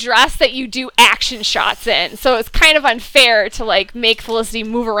really a dress that you do action shots in, so it's kind of unfair to, like, make Felicity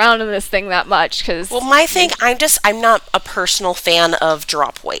move around in this thing that much, because... Well, my thing, I'm not a personal fan of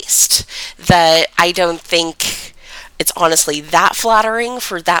drop waist. That I don't think it's honestly that flattering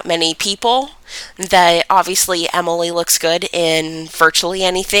for that many people. That obviously Emily looks good in virtually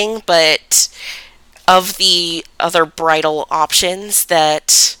anything, but of the other bridal options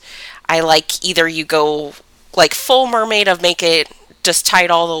that I like, either you go like full mermaid of make it just tight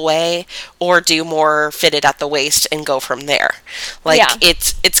all the way, or do more fitted at the waist and go from there. Like, Yeah.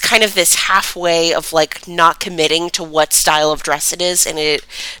 it's kind of this halfway of like not committing to what style of dress it is, and it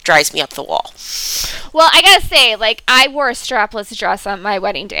drives me up the wall. Well, I gotta say, like, I wore a strapless dress on my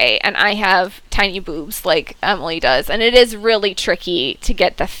wedding day, and I have tiny boobs like Emily does, and it is really tricky to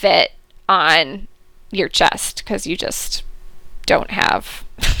get the fit on your chest, because you just don't have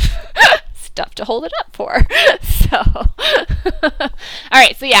stuff to hold it up for. So, all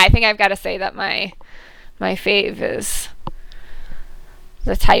right, so yeah, I think I've got to say that my fave is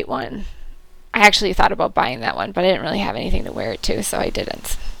the tight one. I actually thought about buying that one, but I didn't really have anything to wear it to, so I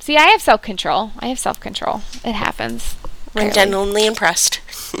didn't. See, I have self-control. It happens. I'm Rarely. genuinely impressed.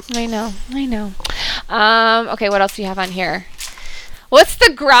 I know. Okay, what else do you have on here? What's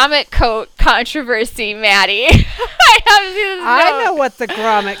the grommet coat controversy, Maddie? I haven't seen this I note. know what the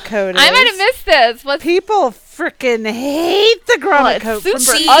grommet coat is. I might have missed this. What's People freaking hate the grommet it's coat from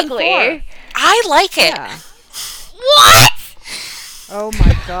super season ugly. 4. I like it. Yeah. What? Oh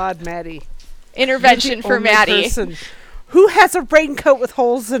my God, Maddie. Intervention You're the for only Maddie. person who has a raincoat with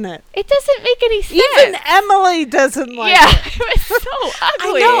holes in it. It doesn't make any sense. Even Emily doesn't like yeah, it. it was so I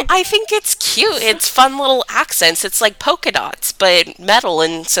ugly. know. I think it's cute. It's fun little accents. It's like polka dots, but metal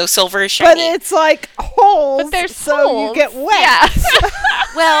and so silver is But shiny. it's like holes, But there's so holes. you get wet. Yeah.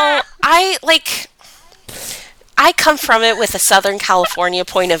 Well, I come from it with a Southern California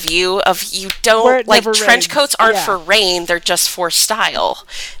point of view of you Where don't it like never trench rains. coats aren't Yeah. for rain, they're just for style.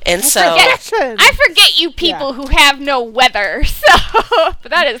 And so Fashion. I forget you people who have no weather. So, but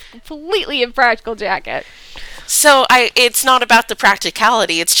that is completely impractical jacket. it's not about the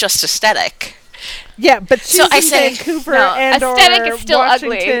practicality, it's just aesthetic. Yeah, but she's So I in say- Vancouver No, and aesthetic or is still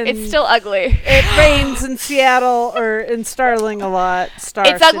ugly. Washington. It's still ugly. It rains in Seattle or in Starling a lot. Star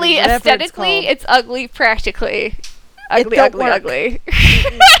It's ugly City, whatever aesthetically. It's It's ugly practically. Ugly, don't ugly, work. ugly.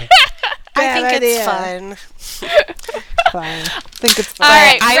 I think Bad it's idea. fun. fine. I think it's fine. All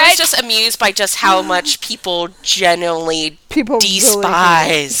right, I red- was just amused by just how much people genuinely People really hate it.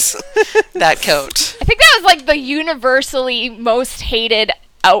 despise that coat. I think that was like the universally most hated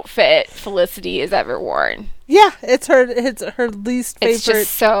outfit Felicity has ever worn. Yeah, it's her least It's favorite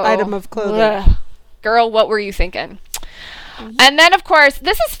just so item of clothing. Ugh. Girl, what were you thinking? And then of course,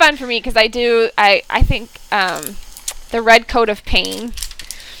 this is fun for me because I think the red coat of pain.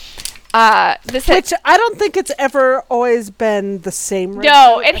 Which I don't think it's ever always been the same red No,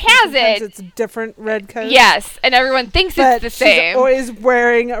 coat. it I think sometimes hasn't. It's different red coats. Yes, and everyone thinks but it's the she's same. always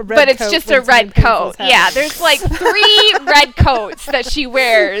wearing a red But it's coat just when a red something painful's coat. Yeah, happening. there's like 3 red coats that she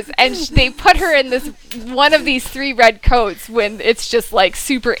wears, and they put her in this one of these 3 red coats when it's just like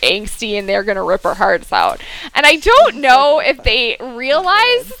super angsty and they're gonna rip her hearts out. And I don't know if they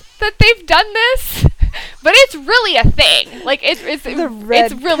realize that they've done this, but it's really a thing. Like it's The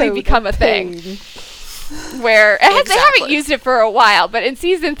red it's really coat become a of thing. pain. Where they haven't Exactly. used it for a while, but in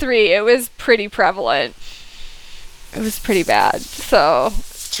season 3 it was pretty prevalent. It was pretty bad. So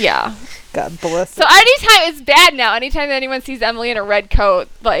yeah. God bless. So anytime it's bad now, anytime anyone sees Emily in a red coat,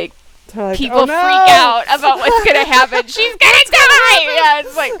 like They're like, people "Oh, no!" freak out about what's gonna happen. She's gonna die. Yeah,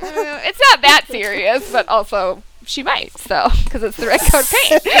 it's like it's not that serious, but also she might. So because it's the red coat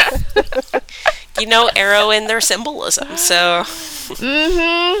paint. You know, Arrow and their symbolism. So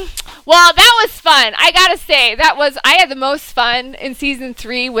Well, that was fun. I gotta say I had the most fun in season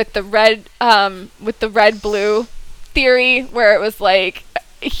 3 with the red blue theory, where it was like,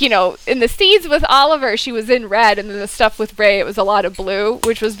 you know, in the scenes with Oliver, she was in red, and then the stuff with Ray, it was a lot of blue,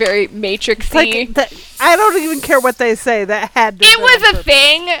 which was very Matrixy. I don't even care what they say. That had to It be was on a purpose.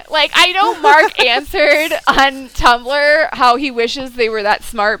 thing. Like, I know Mark answered on Tumblr how he wishes they were that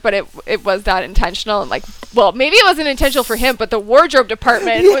smart, but it was not intentional. And like, well, maybe it wasn't intentional for him, but the wardrobe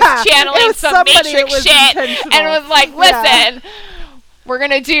department Yeah, was channeling it was some somebody it Matrix was shit intentional. and was like, Yeah. listen, we're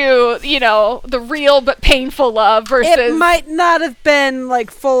gonna do, you know, the real but painful love versus. It might not have been like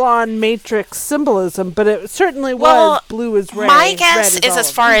full on Matrix symbolism, but it certainly Well, was. Blue is red. my guess red is, as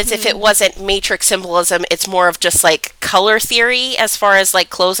olive. far as if it wasn't Matrix symbolism, it's more of just like color theory as far as like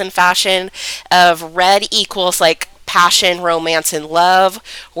clothes and fashion. Of red equals like passion, romance, and love,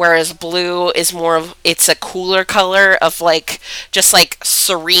 whereas blue is more of it's a cooler color of like just like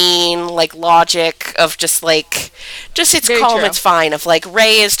serene, like logic of just it's Very calm, true. it's fine. Of like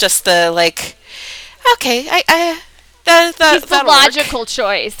Ray is just the like okay, that He's the that'll work. logical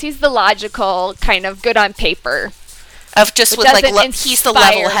choice. He's the logical kind of good on paper. Of just It with like doesn't he's the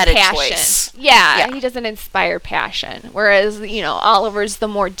inspire level-headed passion. choice. Yeah, he doesn't inspire passion. Whereas, you know, Oliver's the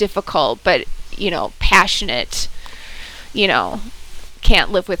more difficult, but, you know, passionate, you know,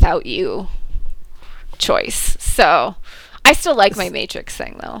 can't live without you choice. So I still like my Matrix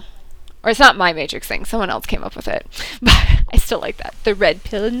thing, though. Or it's not my Matrix thing. Someone else came up with it. But I still like that. The red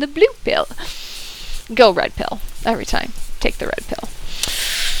pill and the blue pill. Go red pill every time. Take the red pill.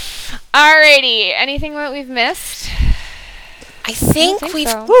 Alrighty. Anything that we've missed? I think think we've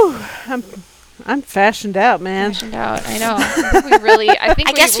so. Whew, I'm fashioned out, man. Fashioned out. I know. I think we really. I think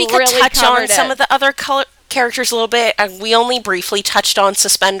I guess we could really touch on covered some it. of the other characters a little bit. We only briefly touched on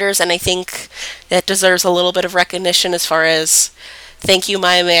Suspenders, and I think that deserves a little bit of recognition as far as thank you,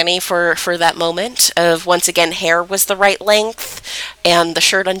 Maya Manny, for that moment of once again hair was the right length, and the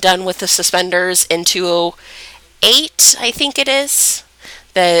shirt undone with the suspenders in 208, I think it is.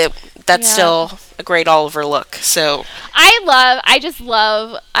 That's Yeah. still a great Oliver look. So I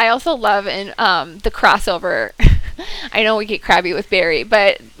also love in the crossover I know we get crabby with Barry,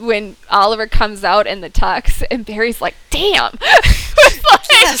 but when Oliver comes out in the tux and Barry's like, damn.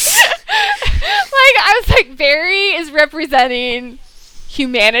 Yes. Like, I was like, Barry is representing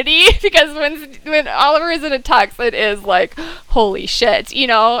humanity, because when Oliver is in a tux, it is like, holy shit, you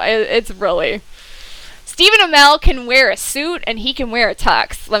know. It's really, Stephen Amell can wear a suit and he can wear a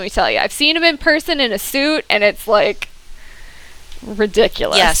tux. Let me tell you, I've seen him in person in a suit, and it's like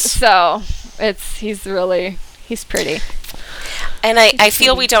ridiculous. Yes. So he's pretty. And I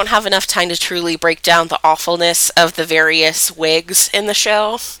feel we don't have enough time to truly break down the awfulness of the various wigs in the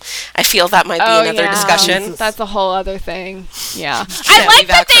show. I feel that might be another discussion. That's a whole other thing. Yeah. Can't I like be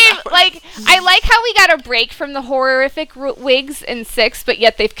that back for that I like how we got a break from the horrific wigs in 6, but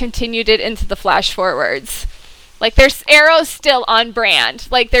yet they've continued it into the flash forwards. Like, there's Arrow's still on brand.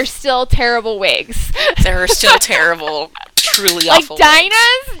 Like, there's still terrible wigs. There are still terrible, truly like awful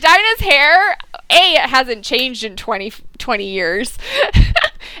Dinah's hair, A, it hasn't changed in 20 years,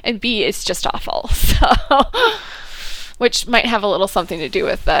 and B, it's just awful. So, which might have a little something to do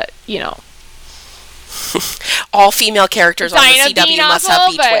with that, you know. All female characters Dinah on the CW being must awful, have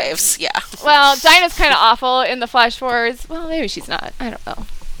beach but- waves. Yeah. Well, Dinah's kind of awful in the flash forwards. Well, maybe she's not. I don't know.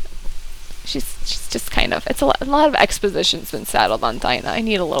 She's just kind of, it's a lot of exposition's been saddled on Dinah. I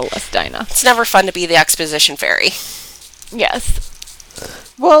need a little less Dinah. It's never fun to be the exposition fairy. Yes.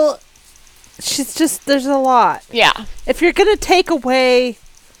 Well, there's a lot. Yeah. If you're going to take away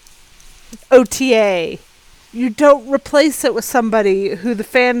OTA, you don't replace it with somebody who the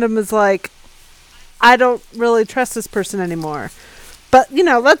fandom is like, I don't really trust this person anymore. But, you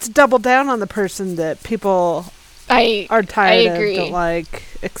know, let's double down on the person that people are tired of, don't like,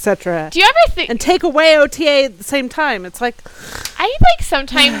 etc. Do you ever think... And take away OTA at the same time. It's like... I,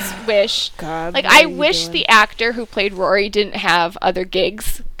 sometimes wish... God, I wish the actor who played Rory didn't have other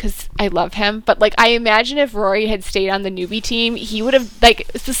gigs, because I love him. But, I imagine if Rory had stayed on the newbie team, he would have,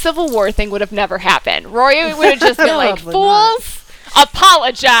 the Civil War thing would have never happened. Rory would have just been like, fools,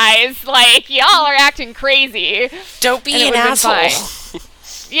 apologize. Y'all are acting crazy. Don't be an asshole.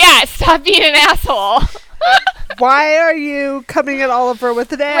 Yeah, stop being an asshole. Why are you coming at Oliver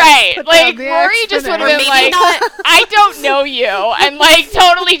with an X? Right. Put down the Rory X just for would now. have been I don't know you, and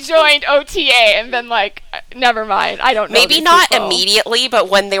totally joined OTA and been never mind, I don't know Maybe these not people. immediately, but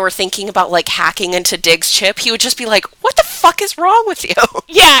when they were thinking about hacking into Diggs' chip, he would just be like, what the fuck is wrong with you?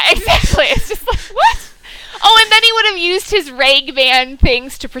 Yeah, exactly. It's just what? Oh, and then he would have used his rag band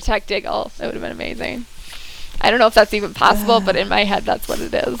things to protect Diggle. That would have been amazing. I don't know if that's even possible, but in my head, that's what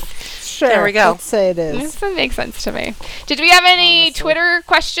it is. Sure, there we go. Let's say it is. This doesn't make sense to me. Did we have any Twitter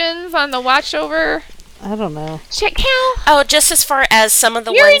questions on the watch over? I don't know. Shit, Cal. Oh, just as far as some of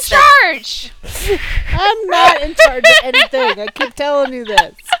the You're in ones that... charge. I'm not in charge of anything. I keep telling you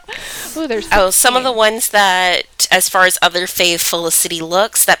this. Ooh, there's some of the ones that, as far as other fave Felicity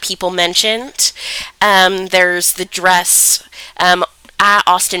looks that people mentioned, there's the dress. At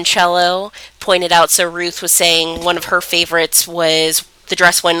Austin Cello pointed out, so Ruth was saying one of her favorites was the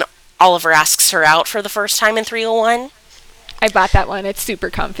dress when Oliver asks her out for the first time in 301. I bought that one. It's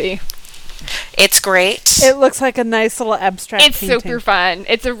super comfy. It's great. It looks like a nice little abstract It's painting. super fun.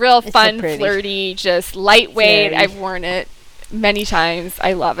 It's a real fun, pretty. flirty, just lightweight. Very. I've worn it many times.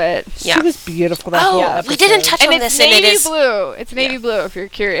 I love it. Yeah. She was beautiful that whole episode. We didn't touch And on it's this, and it navy is... blue. It's navy blue if you're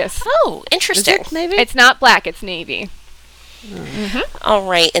curious. Oh, Is interesting. it navy? It's not black. It's navy. All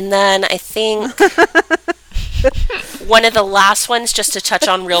right, and then I think one of the last ones, just to touch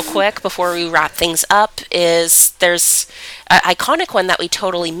on real quick before we wrap things up, is there's an iconic one that we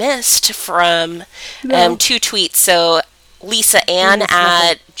totally missed from two tweets. So Lisa Ann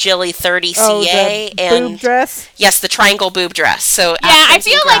at Jilly30CA and boob dress. yes, the triangle boob dress. So Yeah, I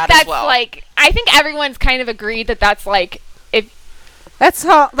feel like that's well. I think everyone's kind of agreed that that's That's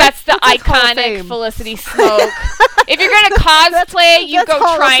that's the Hall of iconic Fame. Felicity Smoke. If you're gonna cosplay, you that's go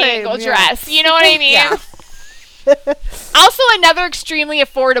Hall of triangle Fame, yeah. dress. You know what I mean? Yeah. Also, another extremely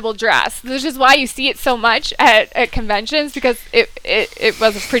affordable dress, which is why you see it so much at conventions, because it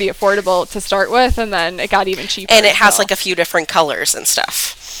was pretty affordable to start with, and then it got even cheaper. And it has so. a few different colors and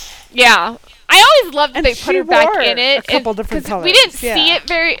stuff. Yeah. I always loved that And they she put her back wore in it. a couple different 'cause we didn't colors, yeah. see it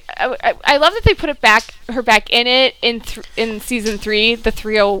very. I love that they put her back in it in season 3, the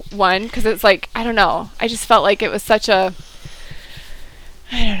 301, because it's I don't know. I just felt like it was such a.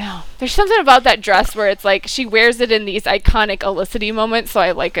 I don't know. There's something about that dress where it's she wears it in these iconic Olicity moments, so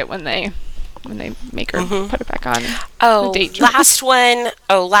I like it when they make her put it back on. Oh, The date dress.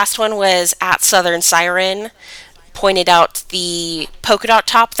 last one was at Southern Siren. Pointed out the polka dot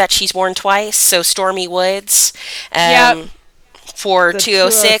top that she's worn twice. So Stormy Woods Yep. for The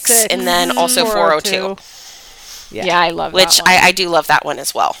 206 and then also 402. Yeah, I love which that one. I do love that one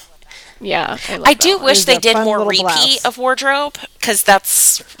as well. Yeah, I do wish It's they a did fun more little repeat blouse. of wardrobe, because that's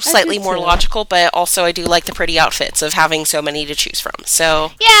slightly more too. logical, but also I do like the pretty outfits of having so many to choose from.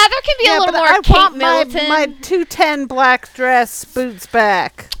 So Yeah, there can be a little but more I Kate want Middleton. my 210 black dress boots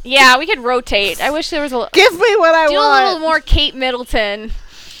back. Yeah, we could rotate. I wish there was a Give me what I do a want. little more Kate Middleton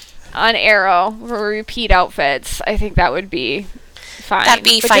on Arrow for repeat outfits. I think that would be fine. that'd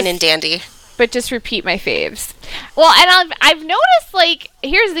be But fine just- and dandy. But just repeat my faves. Well, and I've noticed, like,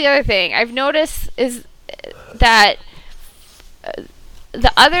 here's the other thing I've noticed is that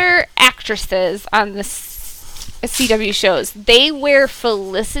the other actresses on the CW shows, they wear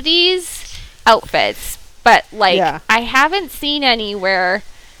Felicity's outfits, but, like, Yeah. I haven't seen any where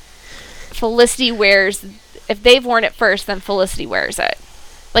Felicity wears, if they've worn it first, then Felicity wears it.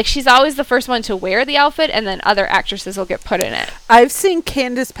 Like, she's always the first one to wear the outfit, and then other actresses will get put in it. I've seen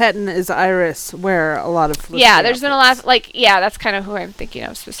Candace Patton as Iris wear a lot of Felicity Yeah, there's been a outfits. lot, like, yeah, that's kind of who I'm thinking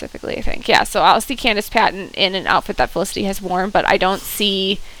of specifically, I think. Yeah, so I'll see Candace Patton in an outfit that Felicity has worn, but I don't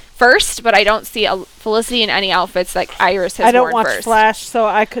see Felicity in any outfits like Iris has I don't worn watch first. Flash, so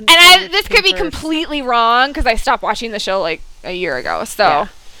I couldn't. And say which this came could be first. completely wrong because I stopped watching the show like a year ago. So, Yeah.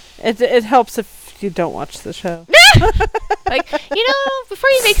 It helps if you don't watch the show. like, before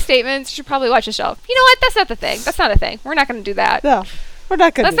you make statements, you should probably watch the show. You know what? That's not the thing. That's not a thing. We're not going to do that. No, we're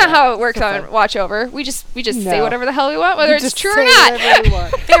not gonna. That's do not that. how it works It's on fine. Watch Over. We just say No. whatever the hell we want, whether We it's just true or say not. whatever we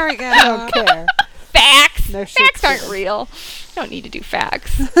want. There we go. I don't care. Facts. No shit's Facts aren't true. real. You don't need to do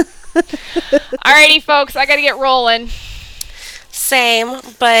facts. Alrighty, folks. I got to get rolling. Same,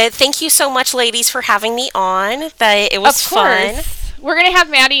 but thank you so much, ladies, for having me on. That it was Of fun. course. We're going to have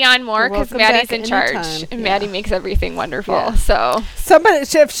Maddie on more You're because welcome Maddie's back in charge. anytime. And Yeah. Maddie makes everything wonderful. Yeah. So Somebody,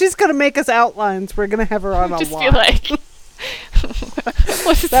 if she's gonna make us outlines, we're gonna have her on a just lot. feel like.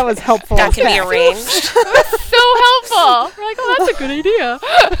 That was helpful. That can be as heck. arranged. so helpful. We're like, oh, that's a good idea.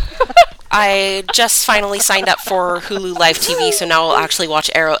 I just finally signed up for Hulu Live TV, so now I'll actually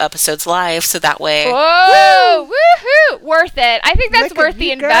watch Arrow episodes live. So that way, Whoa! Woohoo! Worth it. I think that's Look at worth the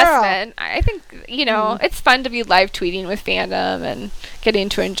you, girl. investment. I think, it's fun to be live tweeting with fandom and getting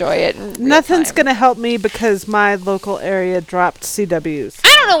to enjoy it. In real Nothing's time. gonna help me because my local area dropped CWs.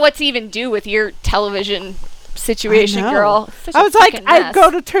 I don't know what to even do with your television situation, I know. girl. Such I a was like, fucking I mess.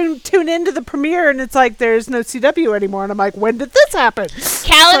 go to tune into the premiere, and it's like there's no CW anymore, and I'm like, when did this happen?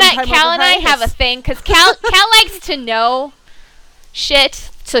 Cal and Sometime I over have a hiatus. thing because Cal likes to know shit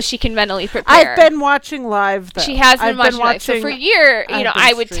so she can mentally prepare. I've been watching live. Though. She has been I've watching live. So for a year, I've been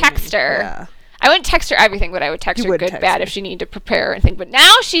I would streaming, text her. yeah. I wouldn't text her everything, but I would text You her would good, text bad me. if she needed to prepare and think. But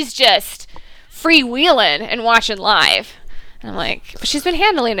now she's just freewheeling and watching live. And I'm like, but she's been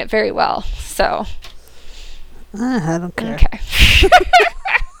handling it very well. So, I don't care. okay.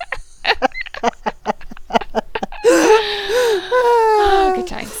 Oh, good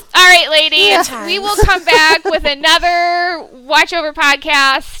times. All right, ladies. Good We times. will come back with another Watch Over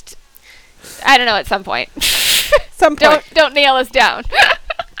podcast. I don't know, at some point. Some point. Don't nail us down.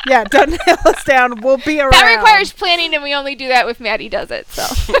 Yeah, don't nail us down. We'll be around. That requires planning, and we only do that if Maddie does it. So,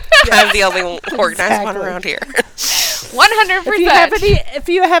 I'm the only organized one Exactly. around here. 100%. If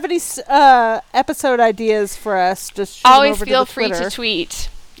you have any episode ideas for us, just shoot 'em Always over feel to the free Twitter. to tweet.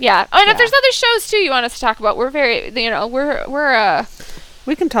 Yeah. Oh, and Yeah. if there's other shows too you want us to talk about, we're very,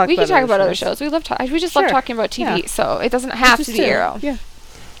 We can talk. we can talk about other shows. shows. We just love Sure. talking about TV, Yeah. so it doesn't have Just to be do. Arrow. Yeah.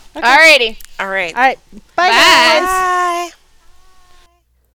 Alrighty. All right. All right. Bye, Bye. guys. Bye.